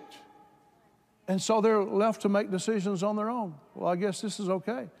touch it. And so they're left to make decisions on their own. Well, I guess this is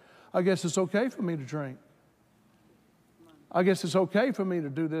okay. I guess it's okay for me to drink. I guess it's okay for me to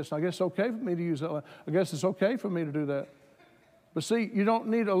do this. I guess it's okay for me to use that. I guess it's okay for me to do that. But see, you don't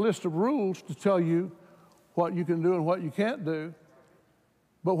need a list of rules to tell you what you can do and what you can't do.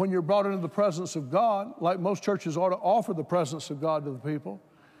 But when you're brought into the presence of God, like most churches ought to offer the presence of God to the people,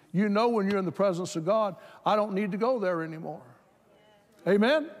 you know when you're in the presence of God, I don't need to go there anymore.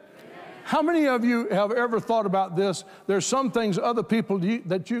 Amen? How many of you have ever thought about this? There's some things other people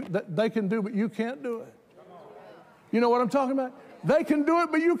that they can do, but you can't do it. You know what I'm talking about? They can do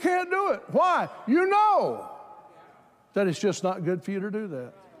it, but you can't do it. Why? You know that it's just not good for you to do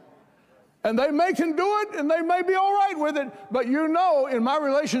that. And they can do it, and they may be all right with it, but you know in my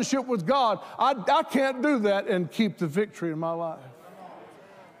relationship with God, I can't do that and keep the victory in my life.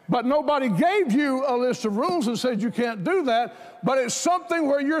 But nobody gave you a list of rules and said you can't do that, but it's something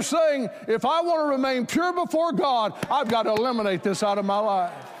where you're saying, if I want to remain pure before God, I've got to eliminate this out of my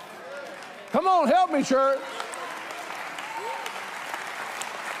life. Come on, help me, church.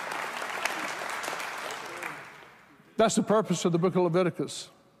 That's the purpose of the book of Leviticus.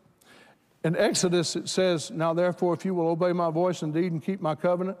 In Exodus, it says, now therefore, if you will obey my voice indeed and keep my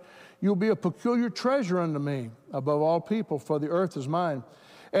covenant, you'll be a peculiar treasure unto me above all people, for the earth is mine.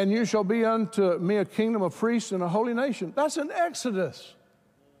 And you shall be unto me a kingdom of priests and a holy nation. That's in Exodus.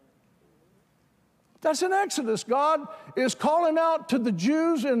 That's in Exodus. God is calling out to the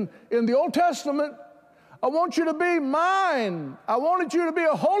Jews in the Old Testament, I want you to be mine. I wanted you to be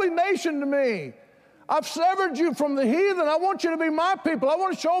a holy nation to me. I've severed you from the heathen. I want you to be my people. I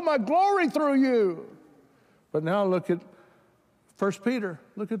want to show my glory through you. But now look at 1 Peter.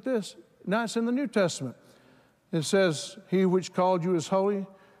 Look at this. Now it's in the New Testament. It says, he which called you is holy,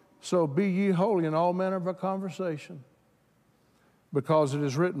 so be ye holy in all manner of conversation. Because it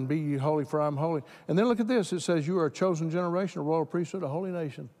is written, be ye holy, for I am holy. And then look at this. It says, you are a chosen generation, a royal priesthood, a holy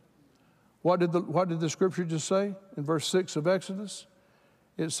nation. What did the scripture just say in verse 6 of Exodus?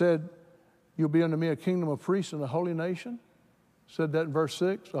 It said, you'll be unto me a kingdom of priests and a holy nation. It said that in verse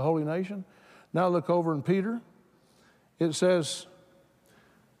 6, a holy nation. Now look over in Peter. It says,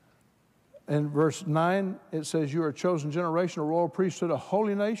 in verse 9, it says, you are a chosen generation, a royal priesthood, a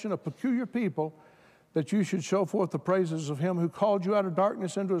holy nation, a peculiar people, that you should show forth the praises of him who called you out of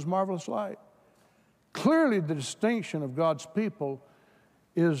darkness into his marvelous light. Clearly, the distinction of God's people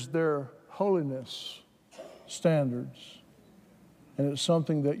is their holiness standards. And it's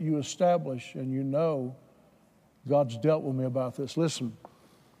something that you establish, and you know God's dealt with me about this. Listen,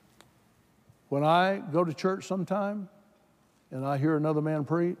 when I go to church sometime and I hear another man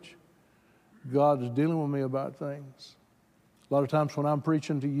preach, God is dealing with me about things. A lot of times when I'm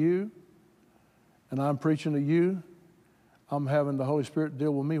preaching to you, and I'm preaching to you, I'm having the Holy Spirit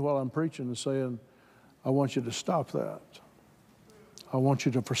deal with me while I'm preaching and saying, I want you to stop that. I want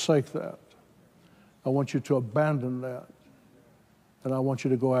you to forsake that. I want you to abandon that. And I want you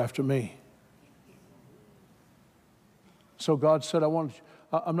to go after me. So God said,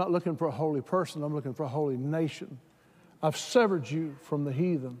 I'm not looking for a holy person, I'm looking for a holy nation. I've severed you from the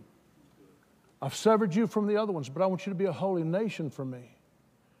heathen. I've severed you from the other ones, but I want you to be a holy nation for me.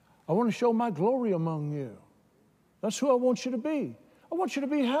 I want to show my glory among you. That's who I want you to be. I want you to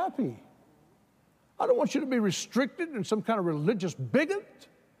be happy. I don't want you to be restricted and some kind of religious bigot.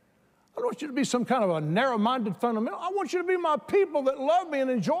 I don't want you to be some kind of a narrow-minded fundamental. I want you to be my people that love me and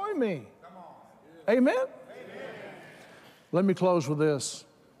enjoy me. Come on. Amen? Amen? Let me close with this.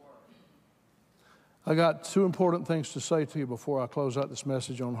 I got two important things to say to you before I close out this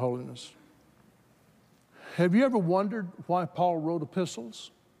message on holiness. Have you ever wondered why Paul wrote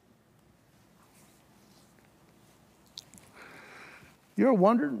epistles? You ever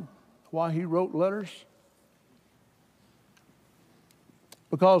wondered why he wrote letters?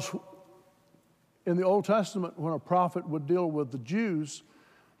 Because in the Old Testament, when a prophet would deal with the Jews,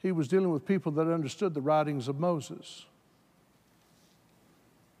 he was dealing with people that understood the writings of Moses.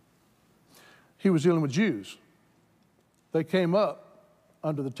 He was dealing with Jews. They came up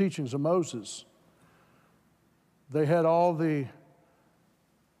under the teachings of Moses. They had all the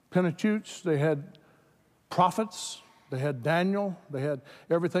Pentateuch, they had prophets, they had Daniel, they had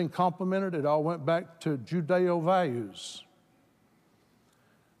everything complemented. It all went back to Judeo values.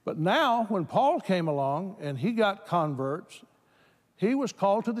 But now, when Paul came along and he got converts, he was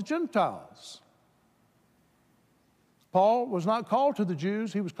called to the Gentiles. Paul was not called to the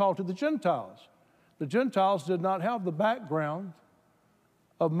Jews, he was called to the Gentiles. The Gentiles did not have the background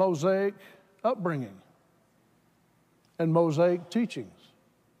of Mosaic upbringing and Mosaic teachings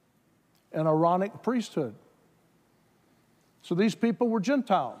and Aaronic priesthood. So these people were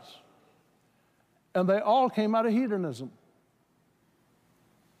Gentiles, and they all came out of hedonism,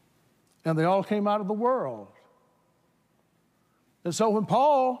 and they all came out of the world. And so when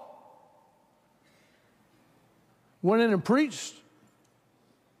Paul went in and preached,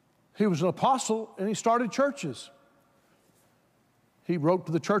 he was an apostle, and he started churches. He wrote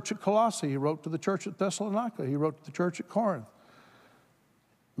to the church at Colossae. He wrote to the church at Thessalonica. He wrote to the church at Corinth.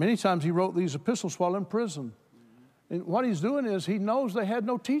 Many times he wrote these epistles while in prison. And what he's doing is he knows they had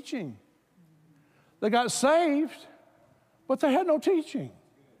no teaching. They got saved, but they had no teaching.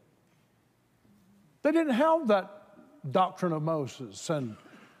 They didn't have that doctrine of Moses. And,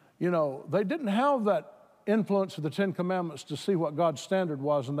 they didn't have that influence of the Ten Commandments to see what God's standard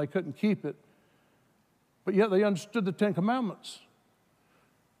was, and they couldn't keep it. But yet they understood the Ten Commandments.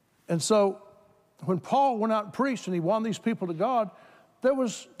 And so when Paul went out and preached and he won these people to God, there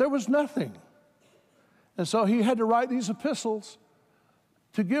was nothing. And so he had to write these epistles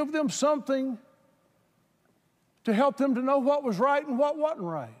to give them something to help them to know what was right and what wasn't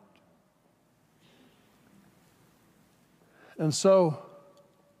right. And so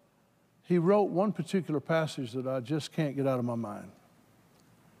he wrote one particular passage that I just can't get out of my mind.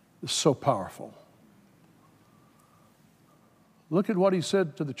 It's so powerful. Look at what he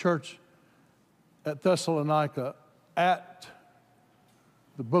said to the church at Thessalonica at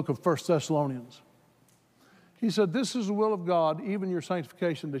the book of 1 Thessalonians. He said, this is the will of God, even your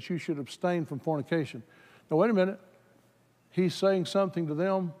sanctification, that you should abstain from fornication. Now, wait a minute. He's saying something to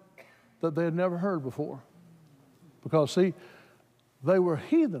them that they had never heard before. Because, see, they were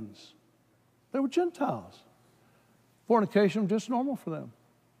heathens. They were Gentiles. Fornication was just normal for them.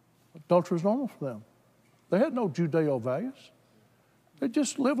 Adultery was normal for them. They had no Judeo values. They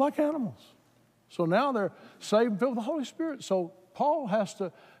just lived like animals. So now they're saved and filled with the Holy Spirit. So Paul has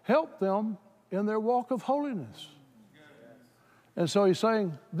to help them in their walk of holiness. And so he's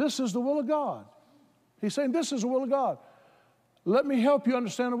saying, this is the will of God. He's saying, this is the will of God. Let me help you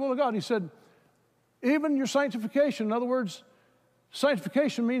understand the will of God. He said, even your sanctification, in other words,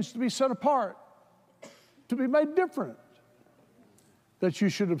 sanctification means to be set apart, to be made different, that you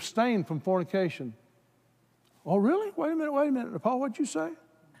should abstain from fornication. Oh, really? Wait a minute. Paul, what'd you say?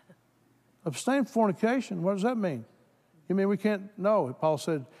 Abstain from fornication. What does that mean? You mean we can't? No. Paul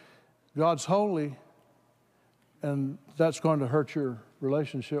said, God's holy, and that's going to hurt your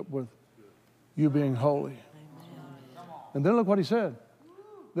relationship with you being holy. And then look what he said.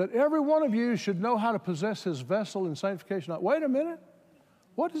 That every one of you should know how to possess his vessel in sanctification. Now, wait a minute.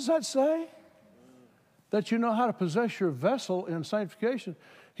 What does that say? That you know how to possess your vessel in sanctification.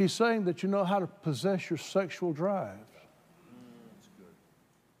 He's saying that you know how to possess your sexual drive.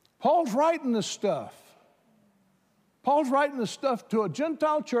 Paul's writing this stuff. Paul's writing this stuff to a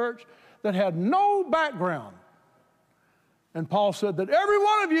Gentile church that had no background. And Paul said that every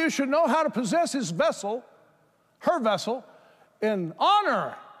one of you should know how to possess his vessel, her vessel, in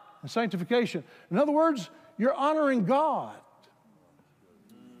honor and sanctification. In other words, you're honoring God.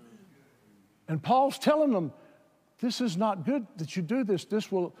 And Paul's telling them, this is not good that you do this.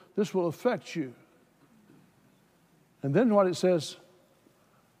 This will affect you. And then what it says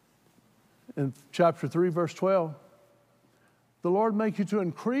in chapter 3, verse 12, the Lord make you to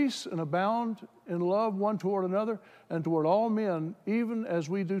increase and abound in love one toward another and toward all men, even as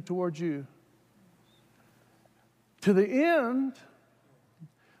we do towards you, to the end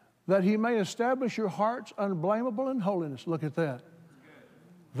that he may establish your hearts unblameable in holiness. Look at that.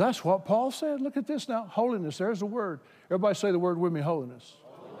 That's what Paul said. Look at this now. Holiness, there's the word. Everybody say the word with me, holiness.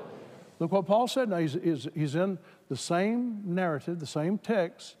 Holiness. Look what Paul said. Now he's in the same narrative, the same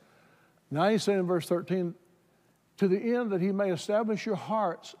text. Now he's saying in verse 13, to the end that he may establish your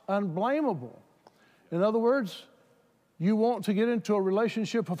hearts unblameable. In other words, you want to get into a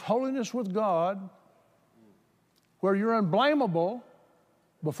relationship of holiness with God where you're unblameable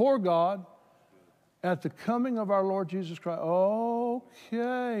before God at the coming of our Lord Jesus Christ.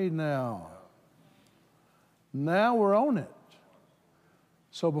 Okay, now we're on it.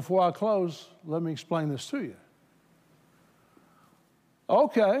 So before I close, let me explain this to you.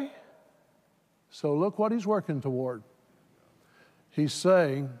 Okay, so look what he's working toward. He's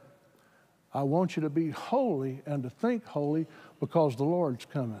saying, I want you to be holy and to think holy because the Lord's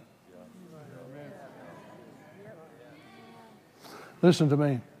coming. Listen to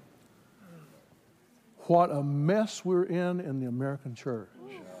me. What a mess we're in the American church.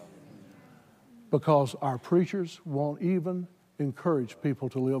 Because our preachers won't even encourage people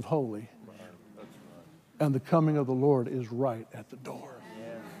to live holy. And the coming of the Lord is right at the door.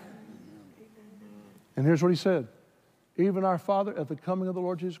 And here's what he said. Even our Father, at the coming of the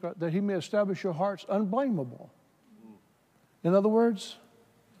Lord Jesus Christ, that he may establish your hearts unblameable. In other words,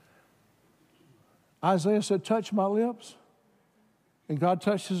 Isaiah said, touch my lips. And God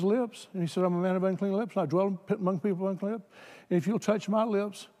touched his lips. And he said, I'm a man of unclean lips. And I dwell among people of unclean lips. And if you'll touch my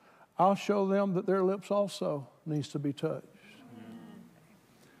lips, I'll show them that their lips also needs to be touched.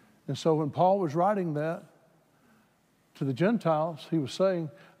 And so when Paul was writing that to the Gentiles, he was saying,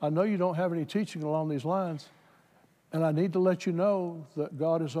 I know you don't have any teaching along these lines, and I need to let you know that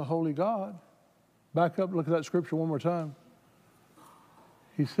God is a holy God. Back up, look at that scripture one more time.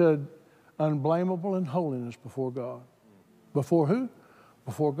 He said, unblameable in holiness before God. Before who?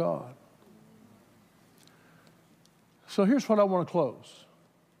 Before God. So here's what I want to close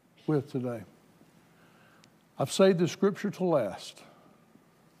with today. I've saved this scripture to last.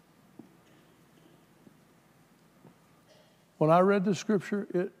 When I read this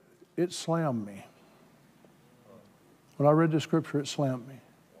scripture, it slammed me. When I read this scripture, it slammed me.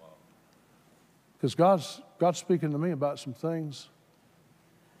 Because God's speaking to me about some things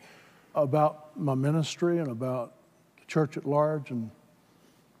about my ministry and about the church at large and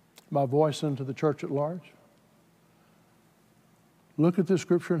my voice into the church at large. Look at this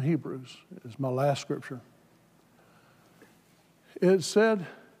scripture in Hebrews. It's my last scripture. It said,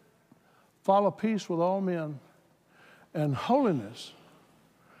 follow peace with all men and holiness,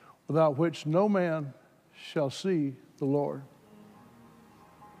 without which no man shall see the Lord.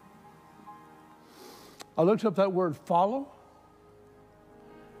 I looked up that word follow.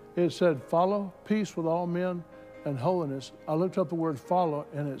 It said follow peace with all men and holiness. I looked up the word follow,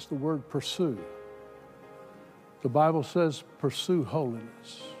 and it's the word pursue. The Bible says pursue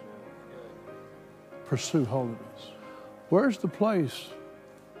holiness. Pursue holiness. Where's the place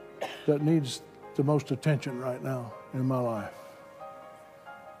that needs the most attention right now in my life?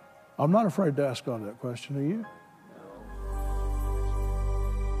 I'm not afraid to ask God that question. Are you?